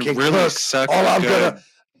Brittany can really cook, suck. All I'm gonna.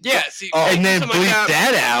 Yeah, see, and then bleep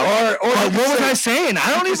that out. Or what was I saying? I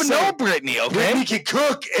don't even know Brittany. Okay, Brittany can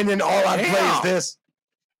cook, and then all I play is this.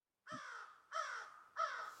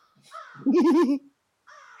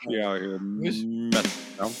 Yeah,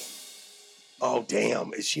 meth now. Oh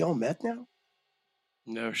damn! Is she on meth now?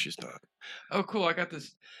 No, she's not. Oh, cool! I got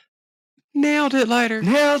this. Nailed it, lighter.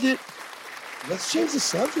 Nailed it. Let's change the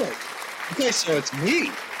subject. Okay, so it's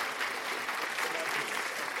me.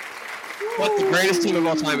 What the greatest team of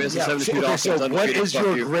all time is? The 72 Dolphins. So what is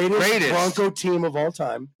your greatest Bronco team of all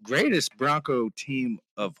time? Greatest Bronco team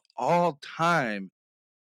of all time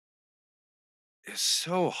is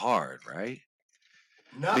so hard, right?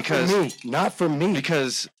 Not for me.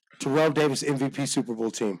 Because Terrell Davis MVP Super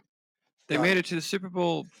Bowl team. They made it to the Super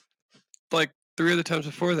Bowl like 3 other times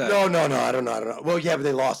before that. No. I don't know. Well, yeah, but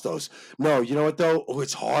they lost those. No, you know what though? Oh,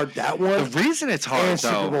 it's hard. That one. The reason it's hard, and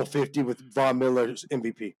though, Super Bowl 50 with Von Miller's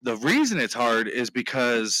MVP. The reason it's hard is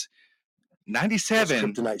because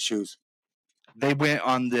 97 kryptonite shoes. They went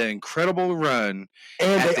on the incredible run,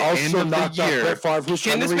 and at they the also end of knocked the out year. Brett Favre.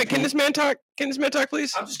 Can this man talk? Can this man talk,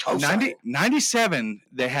 please? I'm just 97.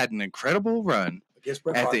 They had an incredible run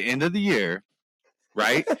at the end of the year,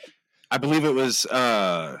 right? I believe it was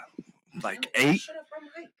like 8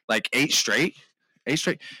 straight. 8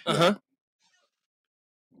 straight.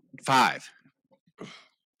 5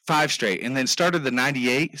 straight, and then started the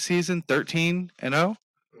 98 season 13-0.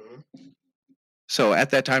 So at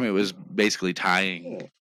that time, it was basically tying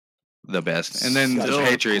the best, and then the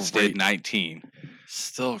Patriots did 19.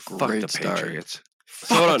 Still Fuck great the start. Patriots.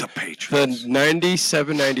 Hold on. Fuck the Patriots. The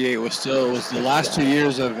 97-98 was the last 2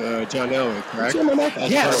 years of John Elway, correct?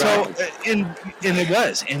 Yeah. So and it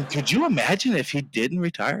was. And could you imagine if he didn't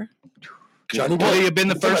retire? Johnny Would he have been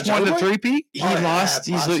the first one to three-peat? He lost.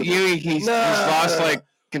 He's lost like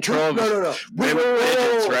control of his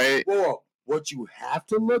digits, right? Whoa. What you have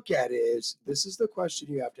to look at is this is the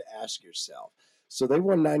question you have to ask yourself. So they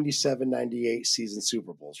won 97, 98 season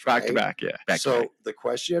Super Bowls, right? Back to back, yeah. So the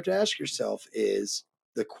question you have to ask yourself is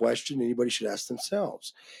the question anybody should ask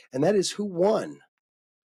themselves. And that is who won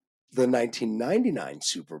the 1999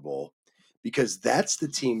 Super Bowl? Because that's the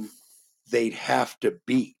team they'd have to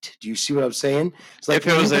beat. Do you see what I'm saying? It's like if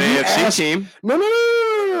it was an AFC team.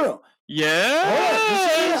 No.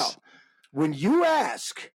 Yeah. When you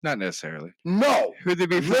ask, not necessarily. No. Who'd they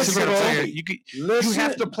be for the Super Bowl? You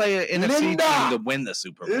have to play an NFC team to win the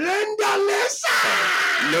Super Bowl. Linda, listen.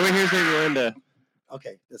 Nobody here's named Linda.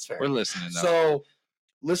 Okay, that's fair. We're listening though. So,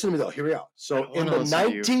 listen to me though. Here we are. So, in the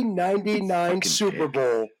 1999 Super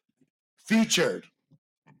Bowl, featured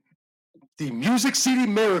the Music City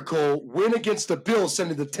Miracle win against the Bills,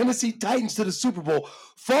 sending the Tennessee Titans to the Super Bowl,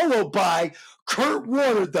 followed by Kurt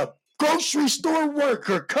Warner, the grocery store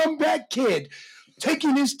worker, comeback kid,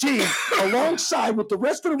 taking his team alongside with the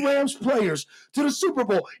rest of the Rams players to the Super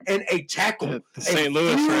Bowl and a tackle. The St.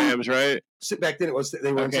 Louis Rams, right? Back then it was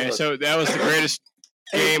they were okay. So that was the greatest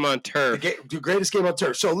game on turf. The greatest game on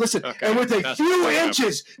turf. So listen, and with a few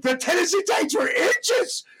inches, the Tennessee Titans were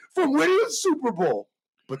inches from winning the Super Bowl,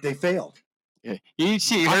 but they failed. Yeah. You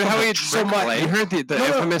heard how he you heard the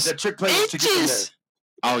infamous the trick play was to get in there.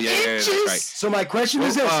 Oh yeah, that's right. So my question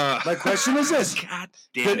is this. God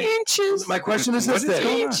damn it. Inches. My question is this.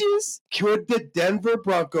 Inches. Could the Denver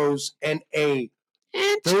Broncos and a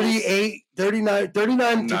 39 to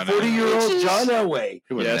 40-year-old John Elway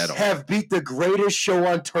have beat the greatest show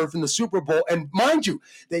on turf in the Super Bowl? And mind you,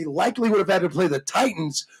 they likely would have had to play the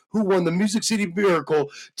Titans, who won the Music City Miracle,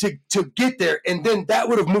 to get there. And then that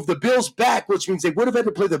would have moved the Bills back, which means they would have had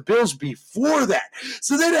to play the Bills before that.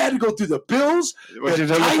 So then they had to go through the Bills, the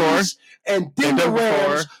Titans, and then the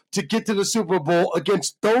Rams to get to the Super Bowl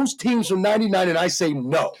against those teams from 99, and I say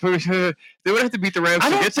no. They would have to beat the Rams to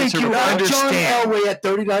get to the Super Bowl. I don't think you understand. John Elway at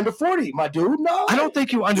 39 to 40, my dude. No. I don't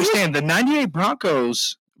think you understand. The 98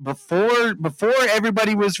 Broncos, before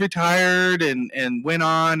everybody was retired and went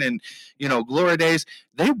on and, glory days,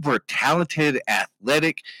 they were talented,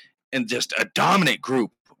 athletic, and just a dominant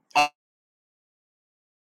group.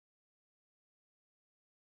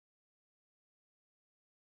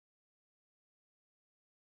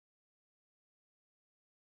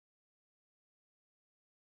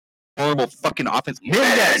 Horrible fucking offense. Men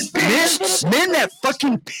that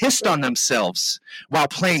fucking pissed on themselves while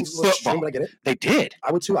playing football. They did.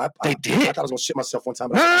 I would too. They did. I thought I was going to shit myself one time.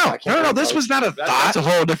 No. This was not a thought. That's a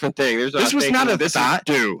whole different thing. This was not a thought.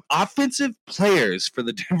 Offensive players for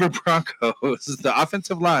the Denver Broncos, the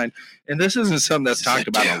offensive line, and this isn't something that's talked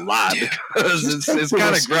about a lot because it's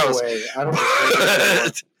kind of gross. I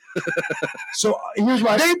don't So here's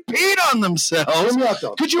why they peed on themselves.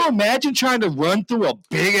 Could you imagine trying to run through a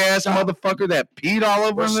big ass motherfucker that peed all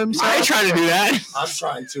over themselves? I ain't trying to do that. I'm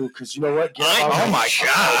trying to, because you know what? Oh my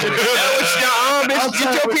god!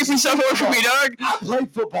 Get your pee stuff over for me, dog. I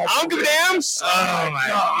played football. I don't give a damn. Oh my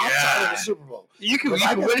god! I'm tired of the Super Bowl. You can win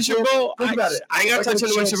a Super Bowl. Think about it. I ain't got touch on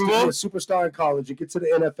the win Super Bowl. Be a superstar in college, you get to the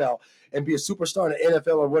NFL and be a superstar in the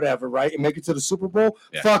NFL or whatever, right? And make it to the Super Bowl.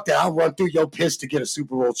 Yeah. Fuck that! I'll run through your piss to get a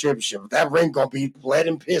Super Bowl championship. That ring gonna be bled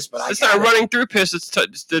and piss, but it's not running through piss. It's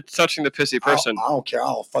touching the pissy person. I don't care.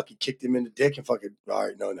 I'll fucking kick him in the dick and fucking. All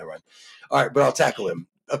right, no, never mind. All right, but I'll tackle him.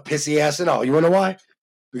 A pissy ass and all. You wanna know why?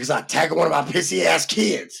 Because I tackle one of my pissy ass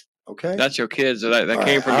kids. Okay, that's your kids. That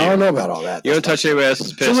came from you. I don't know about all that. You don't touch anybody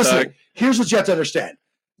else's piss. So listen, here's what you have to understand.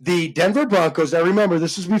 The Denver Broncos. Now remember,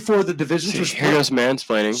 this is before the divisions were split. Here goes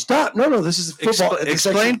mansplaining. Stop! No, this is football.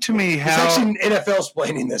 Explain to me how. It's actually NFL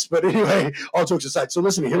explaining this, but anyway, all jokes aside. So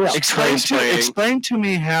listen, hear me out. Explain to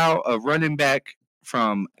me how a running back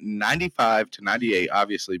from 95 to 98,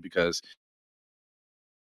 obviously, because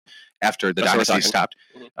after the dynasty stopped,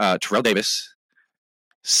 Terrell Davis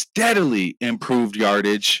steadily improved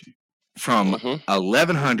yardage from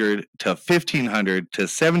 1,100 to 1,500 to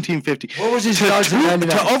 1,750. What was his yards in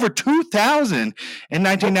 99? To over 2,000 in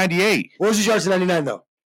 1998. What was his yards in 99, though?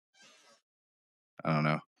 I don't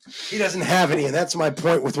know. He doesn't have any, and that's my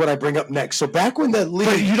point with what I bring up next. So back when the league,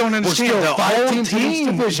 but you don't understand, the whole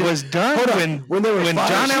team division, was done when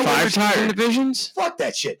John Elway retired. Divisions. Fuck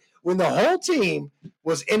that shit. When the whole team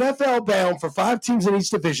was NFL bound for 5 teams in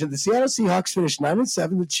each division, the Seattle Seahawks finished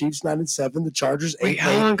 9-7, the Chiefs 9-7, the Chargers 8-8.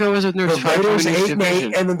 How long ago was it? The Raiders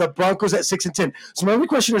 8-8, and then the Broncos at 6-10. So my only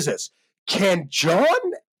question is this: can John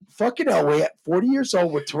fucking Elway at 40 years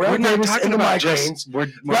old with Terrell Davis and the migraines?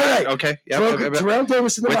 Right. Okay. Yep. Terrell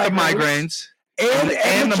Davis and the migraines.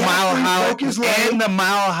 And the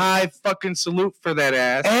mile high fucking salute for that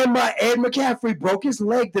ass. And Ed McCaffrey broke his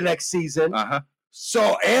leg the next season.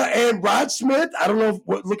 So and Rod Smith, I don't know.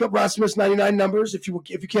 Look up Rod Smith's 99 numbers if you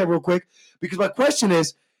can real quick, because my question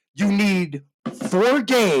is, you need 4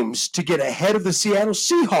 games to get ahead of the Seattle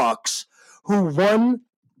Seahawks, who won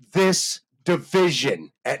this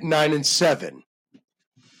division at 9-7.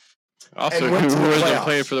 Also, who wasn't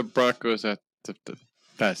playing for the Broncos at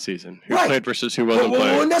that season? Who played versus who wasn't playing?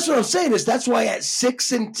 Well, and that's what I'm saying is that's why at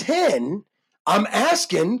 6-10. I'm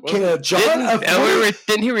asking, can John?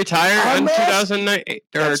 Didn't he retire in 2009?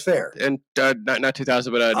 That's fair. And not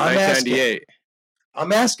 2000, but 1998.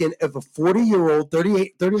 I'm asking if a 40-year-old,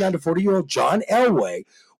 39 to 40-year-old John Elway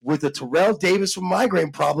with the Terrell Davis with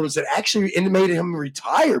migraine problems that actually made him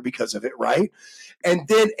retire because of it, right? And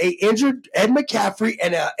then a injured Ed McCaffrey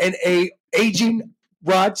and a aging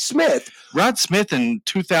Rod Smith. Rod Smith in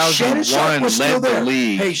 2001 led the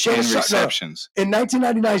league in receptions. In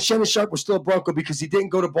 1999, Shannon Sharp was still a Bronco because he didn't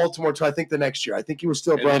go to Baltimore until I think the next year. I think he was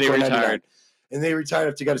still a Bronco in 99. And they retired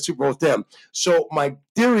after they got a Super Bowl with them. So my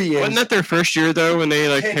theory is... Wasn't that their first year, though, when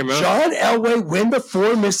they came out? John Elway win the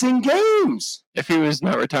 4 missing games? If he was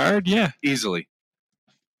not retired, yeah. Easily.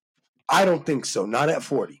 I don't think so. Not at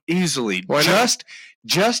 40. Easily.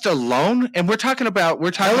 Just alone, and we're talking about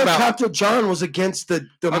Helicopter John was against the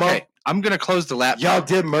okay. I'm gonna close the laptop. Y'all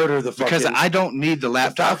did murder the fucking, because I don't need the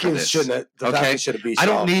laptop for this. Falcons should have beat. I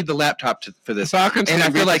don't need the laptop for this. Falcons and I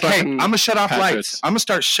feel like, hey, I'm gonna shut off Patriots. lights. I'm gonna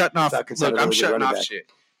start shutting off. Look, I'm shutting off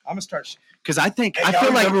shit. I'm gonna start because I feel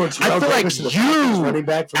like you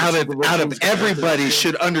out of everybody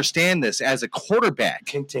should understand this as a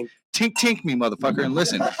quarterback. Tink me, motherfucker, and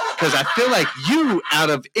listen, because I feel like you, out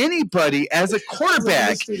of anybody, as a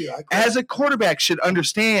quarterback, should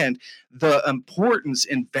understand the importance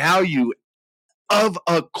and value of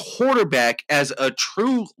a quarterback as a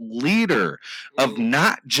true leader of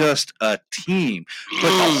not just a team, but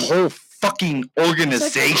the whole fucking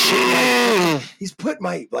organization. He's put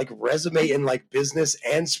my resume in business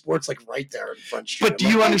and sports right there in front street. But do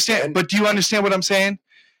you understand? But do you understand what I'm saying?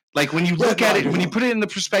 Like when you look at it, when you put it in the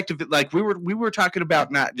perspective, like we were talking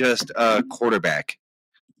about not just a quarterback.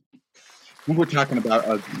 We were talking about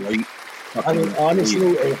a great. I mean,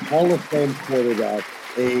 honestly, a Hall of Fame quarterback,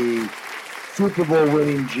 a Super Bowl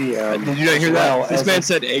winning GM. Did you not hear that? This man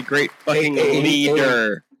said a great fucking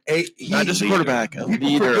leader. Not just a quarterback, a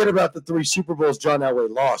leader. Forget about the 3 Super Bowls John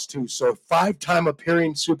Elway lost too. So 5-time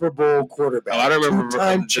appearing Super Bowl quarterback. Oh, I don't remember the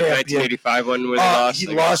 1985 one when they lost. He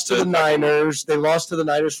lost to the Niners. They lost to the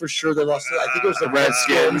Niners for sure. They lost to, I think it was the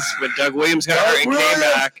Redskins. When Doug Williams got hurt and came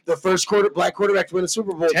back. The first black quarterback to win a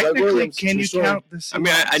Super Bowl. Technically, Doug Williams. Can you count this? I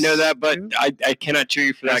mean, I know that, but I cannot cheer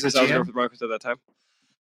you for that because I was over for the Broncos at that time.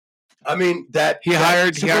 I mean, he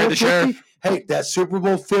hired the sheriff. Hey, that Super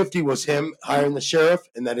Bowl 50 was him hiring the sheriff,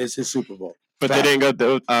 and that is his Super Bowl. But they didn't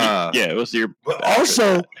go. It was your. But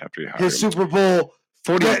also, after his Super Bowl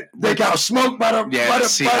 40, they got smoked by the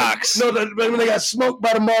Seahawks. When they got smoked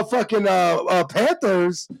by the motherfucking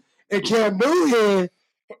Panthers and Cam Newton.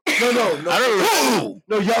 No,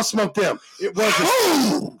 y'all smoked them. It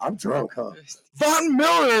wasn't. I'm drunk, huh? Von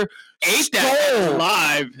Miller ate that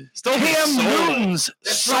live. Still Cam Newton's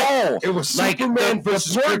soul. It was Superman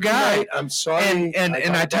versus poor guy. I'm sorry. And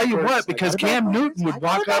I tell you what, because Cam Newton would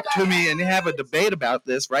walk up to me and have a debate about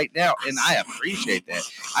this right now, and I appreciate that.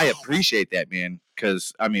 I appreciate that, man,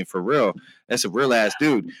 because, I mean, for real, that's a real-ass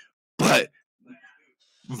dude. But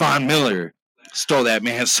Von Miller stole that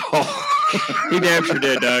man's soul. He damn sure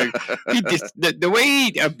did, dog. He just, the way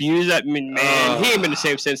he abused that man, he ain't been the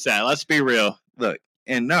same since that. Let's be real. Look,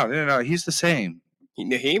 and no, he's the same. He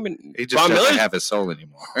ain't been. He just doesn't have his soul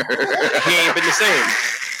anymore. He ain't been the same.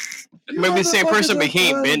 He might be the same person, but he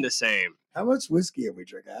ain't been the same. How much whiskey have we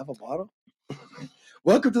drank? Half a bottle?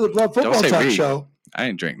 Welcome to the Blood Football Talk Show. I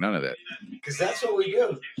ain't drink none of that. Because that's what we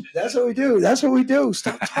do. That's what we do. That's what we do.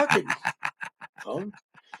 Stop talking.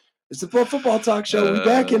 It's the Blood Football Talk Show. We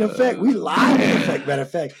back in effect. We live in effect. Matter of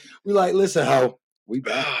fact, we like, listen, ho, we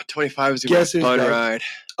back. 25 is a fun ride.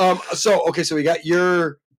 So we got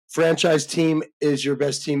your franchise team is your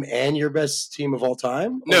best team and your best team of all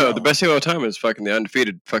time? No, the best team of all time is fucking the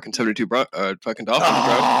undefeated fucking 72 fucking Dolphins, bro.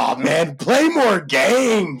 Oh, man, play more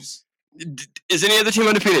games. Is any other team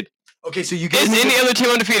undefeated? Okay, so you guys... Is any other team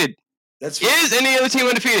undefeated? Is any other team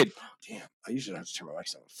undefeated? Oh, damn, I usually have to turn my mic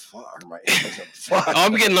on. Fuck.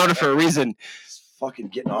 I'm getting louder for a reason. Fucking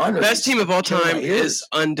getting on. Best team of all time is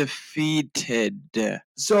undefeated.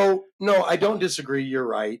 So, no, I don't disagree. You're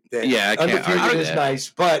right. That undefeated is nice,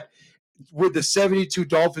 but would the 72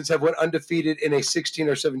 Dolphins have went undefeated in a 16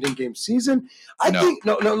 or 17 game season? I think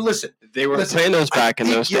no. Listen, they were playing those back in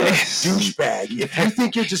those days. Douchebag. If you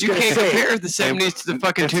think you're just you can't compare the 70s to the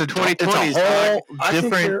fucking 2020s.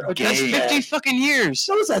 Different game. That's 50 fucking years.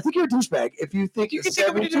 No, listen, I think you're a douchebag if you think the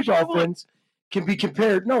 72 Dolphins can be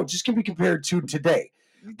compared. No, just can be compared to today.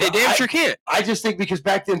 They damn sure can't. I just think because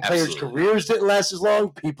back then players' careers didn't last as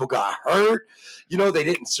long. People got hurt. You know, they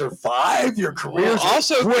didn't survive. Your careers.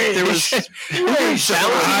 Also, there was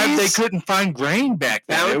they couldn't find grain back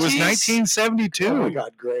then. It was 1972. Oh my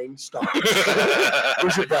God, grain! Stop.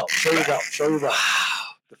 Where's your belt? Show your belt. Show your belt.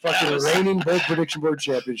 The fucking reigning bold prediction board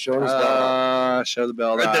champion. Show his belt. Show the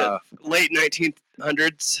belt. The late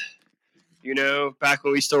 1900s. You know, back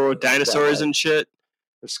when we still rode dinosaurs and shit.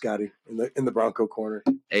 There's Scotty in the Bronco corner.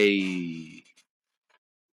 Hey.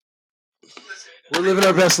 We're living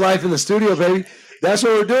our best life in the studio, baby. That's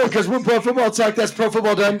what we're doing because we're Pro Football Talk. That's Pro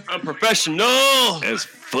Football done. I'm professional as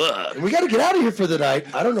fuck. And we got to get out of here for the night.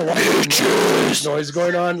 I don't know why there's noise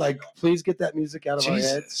going on. Like, please get that music out of our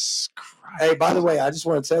heads. Christ. Hey, by the way, I just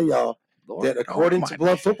want to tell y'all that according to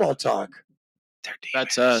Blood Football Talk,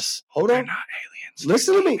 that's us. Hold on. They're not aliens.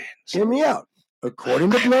 Listen to me. Hear me out. According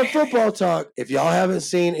to Blood Football Talk, if y'all haven't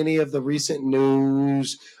seen any of the recent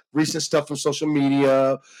news, recent stuff from social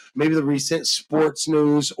media, maybe the recent sports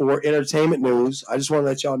news or entertainment news, I just want to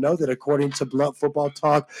let y'all know that according to Blood Football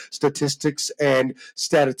Talk statistics and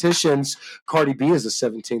statisticians, Cardi B is the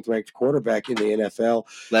 17th ranked quarterback in the NFL.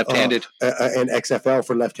 Left-handed. And XFL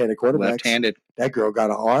for left-handed quarterbacks. Left-handed. That girl got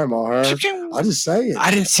an arm on her. I'll just say it. I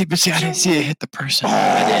didn't see it hit the person.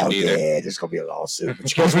 I didn't either. Yeah, there's going to be a lawsuit.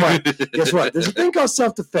 But guess what? Guess what? There's a thing called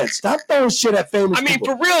self-defense. Stop throwing shit at famous people.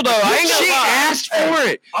 For real, though. She asked for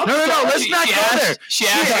it. No. Let's not go there. She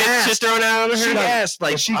asked. Just throwing out on her. She asked.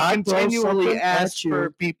 Like, she continually asked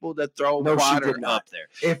for people that throw water up there.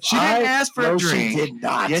 If she didn't ask for a drink. She did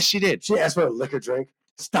not. Yes, she did. She asked for a liquor drink.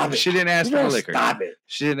 Stop it. She didn't ask for the liquor. Stop it.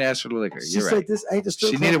 She didn't ask for the liquor. She You're said right. this ain't the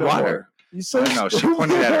strip She club needed no water. more. You so no, she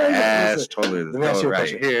pointed at her ass, told her to throw it right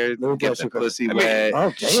here, get the pussy wet. Oh,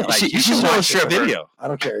 damn. You should watch her video. I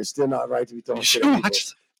don't care. It's still not right to be throwing shit at people.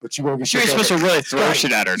 But you won't get shit. You're supposed to really throw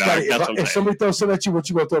shit at her, dog. If somebody throws something at you, what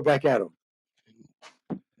you gonna throw back at them?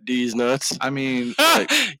 D's nuts. I mean, got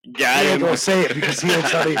he ain't gonna say it because he ain't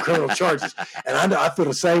trying to get criminal charges. And I feel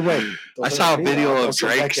the same way. I saw a video of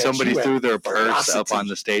Drake. Somebody threw their purse up on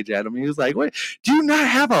the stage at him. He was like, "Wait, do you not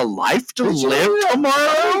have a life to live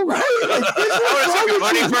tomorrow?"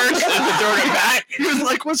 Money first and throw it back. He was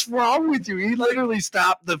like, "What's wrong with you?" He literally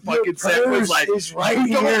stopped the fucking set. Was like, right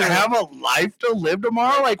 "You don't have a life to live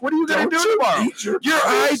tomorrow? Like, what are you gonna do tomorrow? Your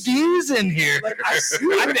ID's in here." Like,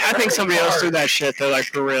 I think somebody else threw that shit though, like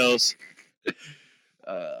for reals.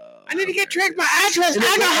 I need to get Drake my address.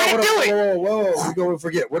 I know how to do it. Whoa. We're going to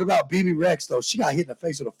forget. What about BB Rex, though? She got hit in the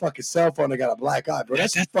face with a fucking cell phone and got a black eye, bro.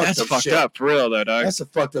 That's fucked up, for real, though, dog. That's a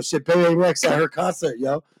fucked up shit. BB Rex at her concert,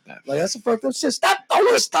 yo. Like, that's a fucked up shit. Stop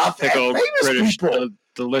throwing stuff at famous British people.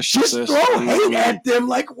 Deliciousness. Just throw hate at them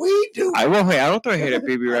like we do. I don't throw hate at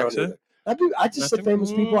BB Rex. I just said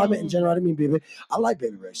famous people. I meant in general. I didn't mean BB. I like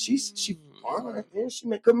BB Rex. She fine. And she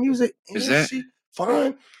make good music. Is that she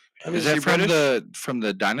fine? I mean, is that from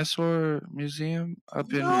the dinosaur museum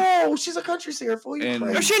up in? No, she's a country singer. Fool, you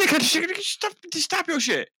crazy. No, she ain't a country singer. Stop your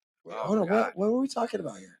shit. Hold on, what were we talking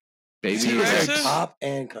about here? Baby Rex, pop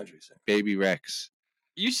and country singer. Baby Rex.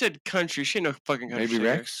 You said country. She ain't no fucking country Baby singer.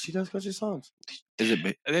 Rex. She does country songs. Is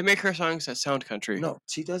it? They make her songs that sound country. No,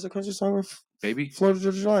 she does a country song with Baby Florida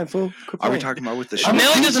Georgia Line. Fool. Are we talking about with the?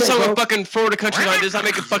 Nelly does a song with fucking Florida country line. Does not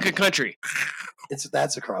make it fucking country.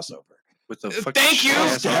 That's a crossover. with the fucking Thank you.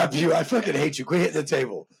 I'll stab you. I fucking hate you. Quit hitting the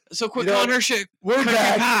table. So quit calling her shit. We're Country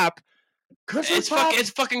back. Pop. Country It's Pop. it's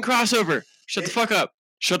fucking crossover. Shut the fuck up.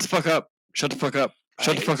 Shut the fuck up. Shut the fuck up.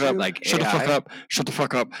 Shut the fuck up. Like Shut the fuck AI? up. Shut the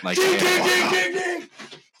fuck up. Like Ding, AI. ding, ding.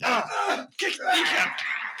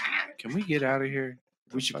 Can we get out of here?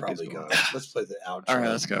 We should probably go. Let's play the outro. All right,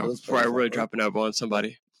 let's go. Before I really drop an elbow on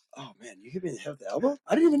somebody. Oh man, you hit me in the elbow?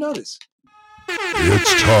 I didn't even notice.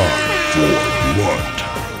 It's time for Blunt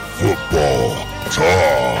Football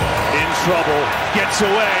Talk. In trouble, gets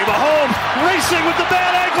away. Mahomes racing with the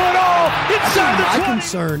bad ankle and all. Inside the 20. My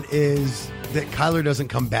concern is that Kyler doesn't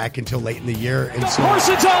come back until late in the year. And so,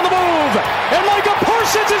 Parsons on the move, and Micah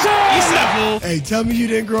Parsons is in. hey, tell me you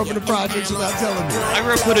didn't grow up in the projects without telling me. I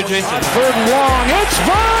grew up with adjacent. Third and long. It's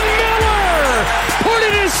Von Miller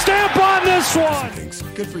putting his stamp on this one.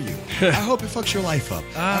 Good for you. I hope it fucks your life up.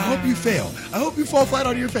 I hope you fail. I hope you fall flat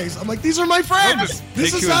on your face. I'm like, these are my friends.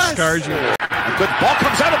 This is us. The ball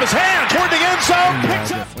comes out of his hand toward the end zone. I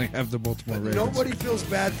definitely have the Baltimore Ravens. Nobody feels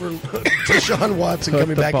bad for Deshaun Watson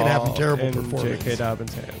coming back and having terrible performance. J.K.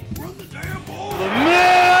 Dobbins' hand. The middle.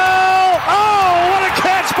 Oh, what a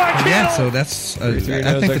catch by Kittle. Yeah, so that's. I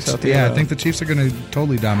think the Chiefs are going to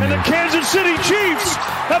totally And dominate. the Kansas City Chiefs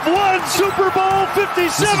have won Super Bowl 57.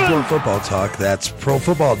 This is Pro Football Talk. That's Pro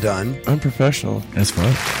Football done. Unprofessional. That's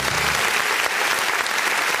fun.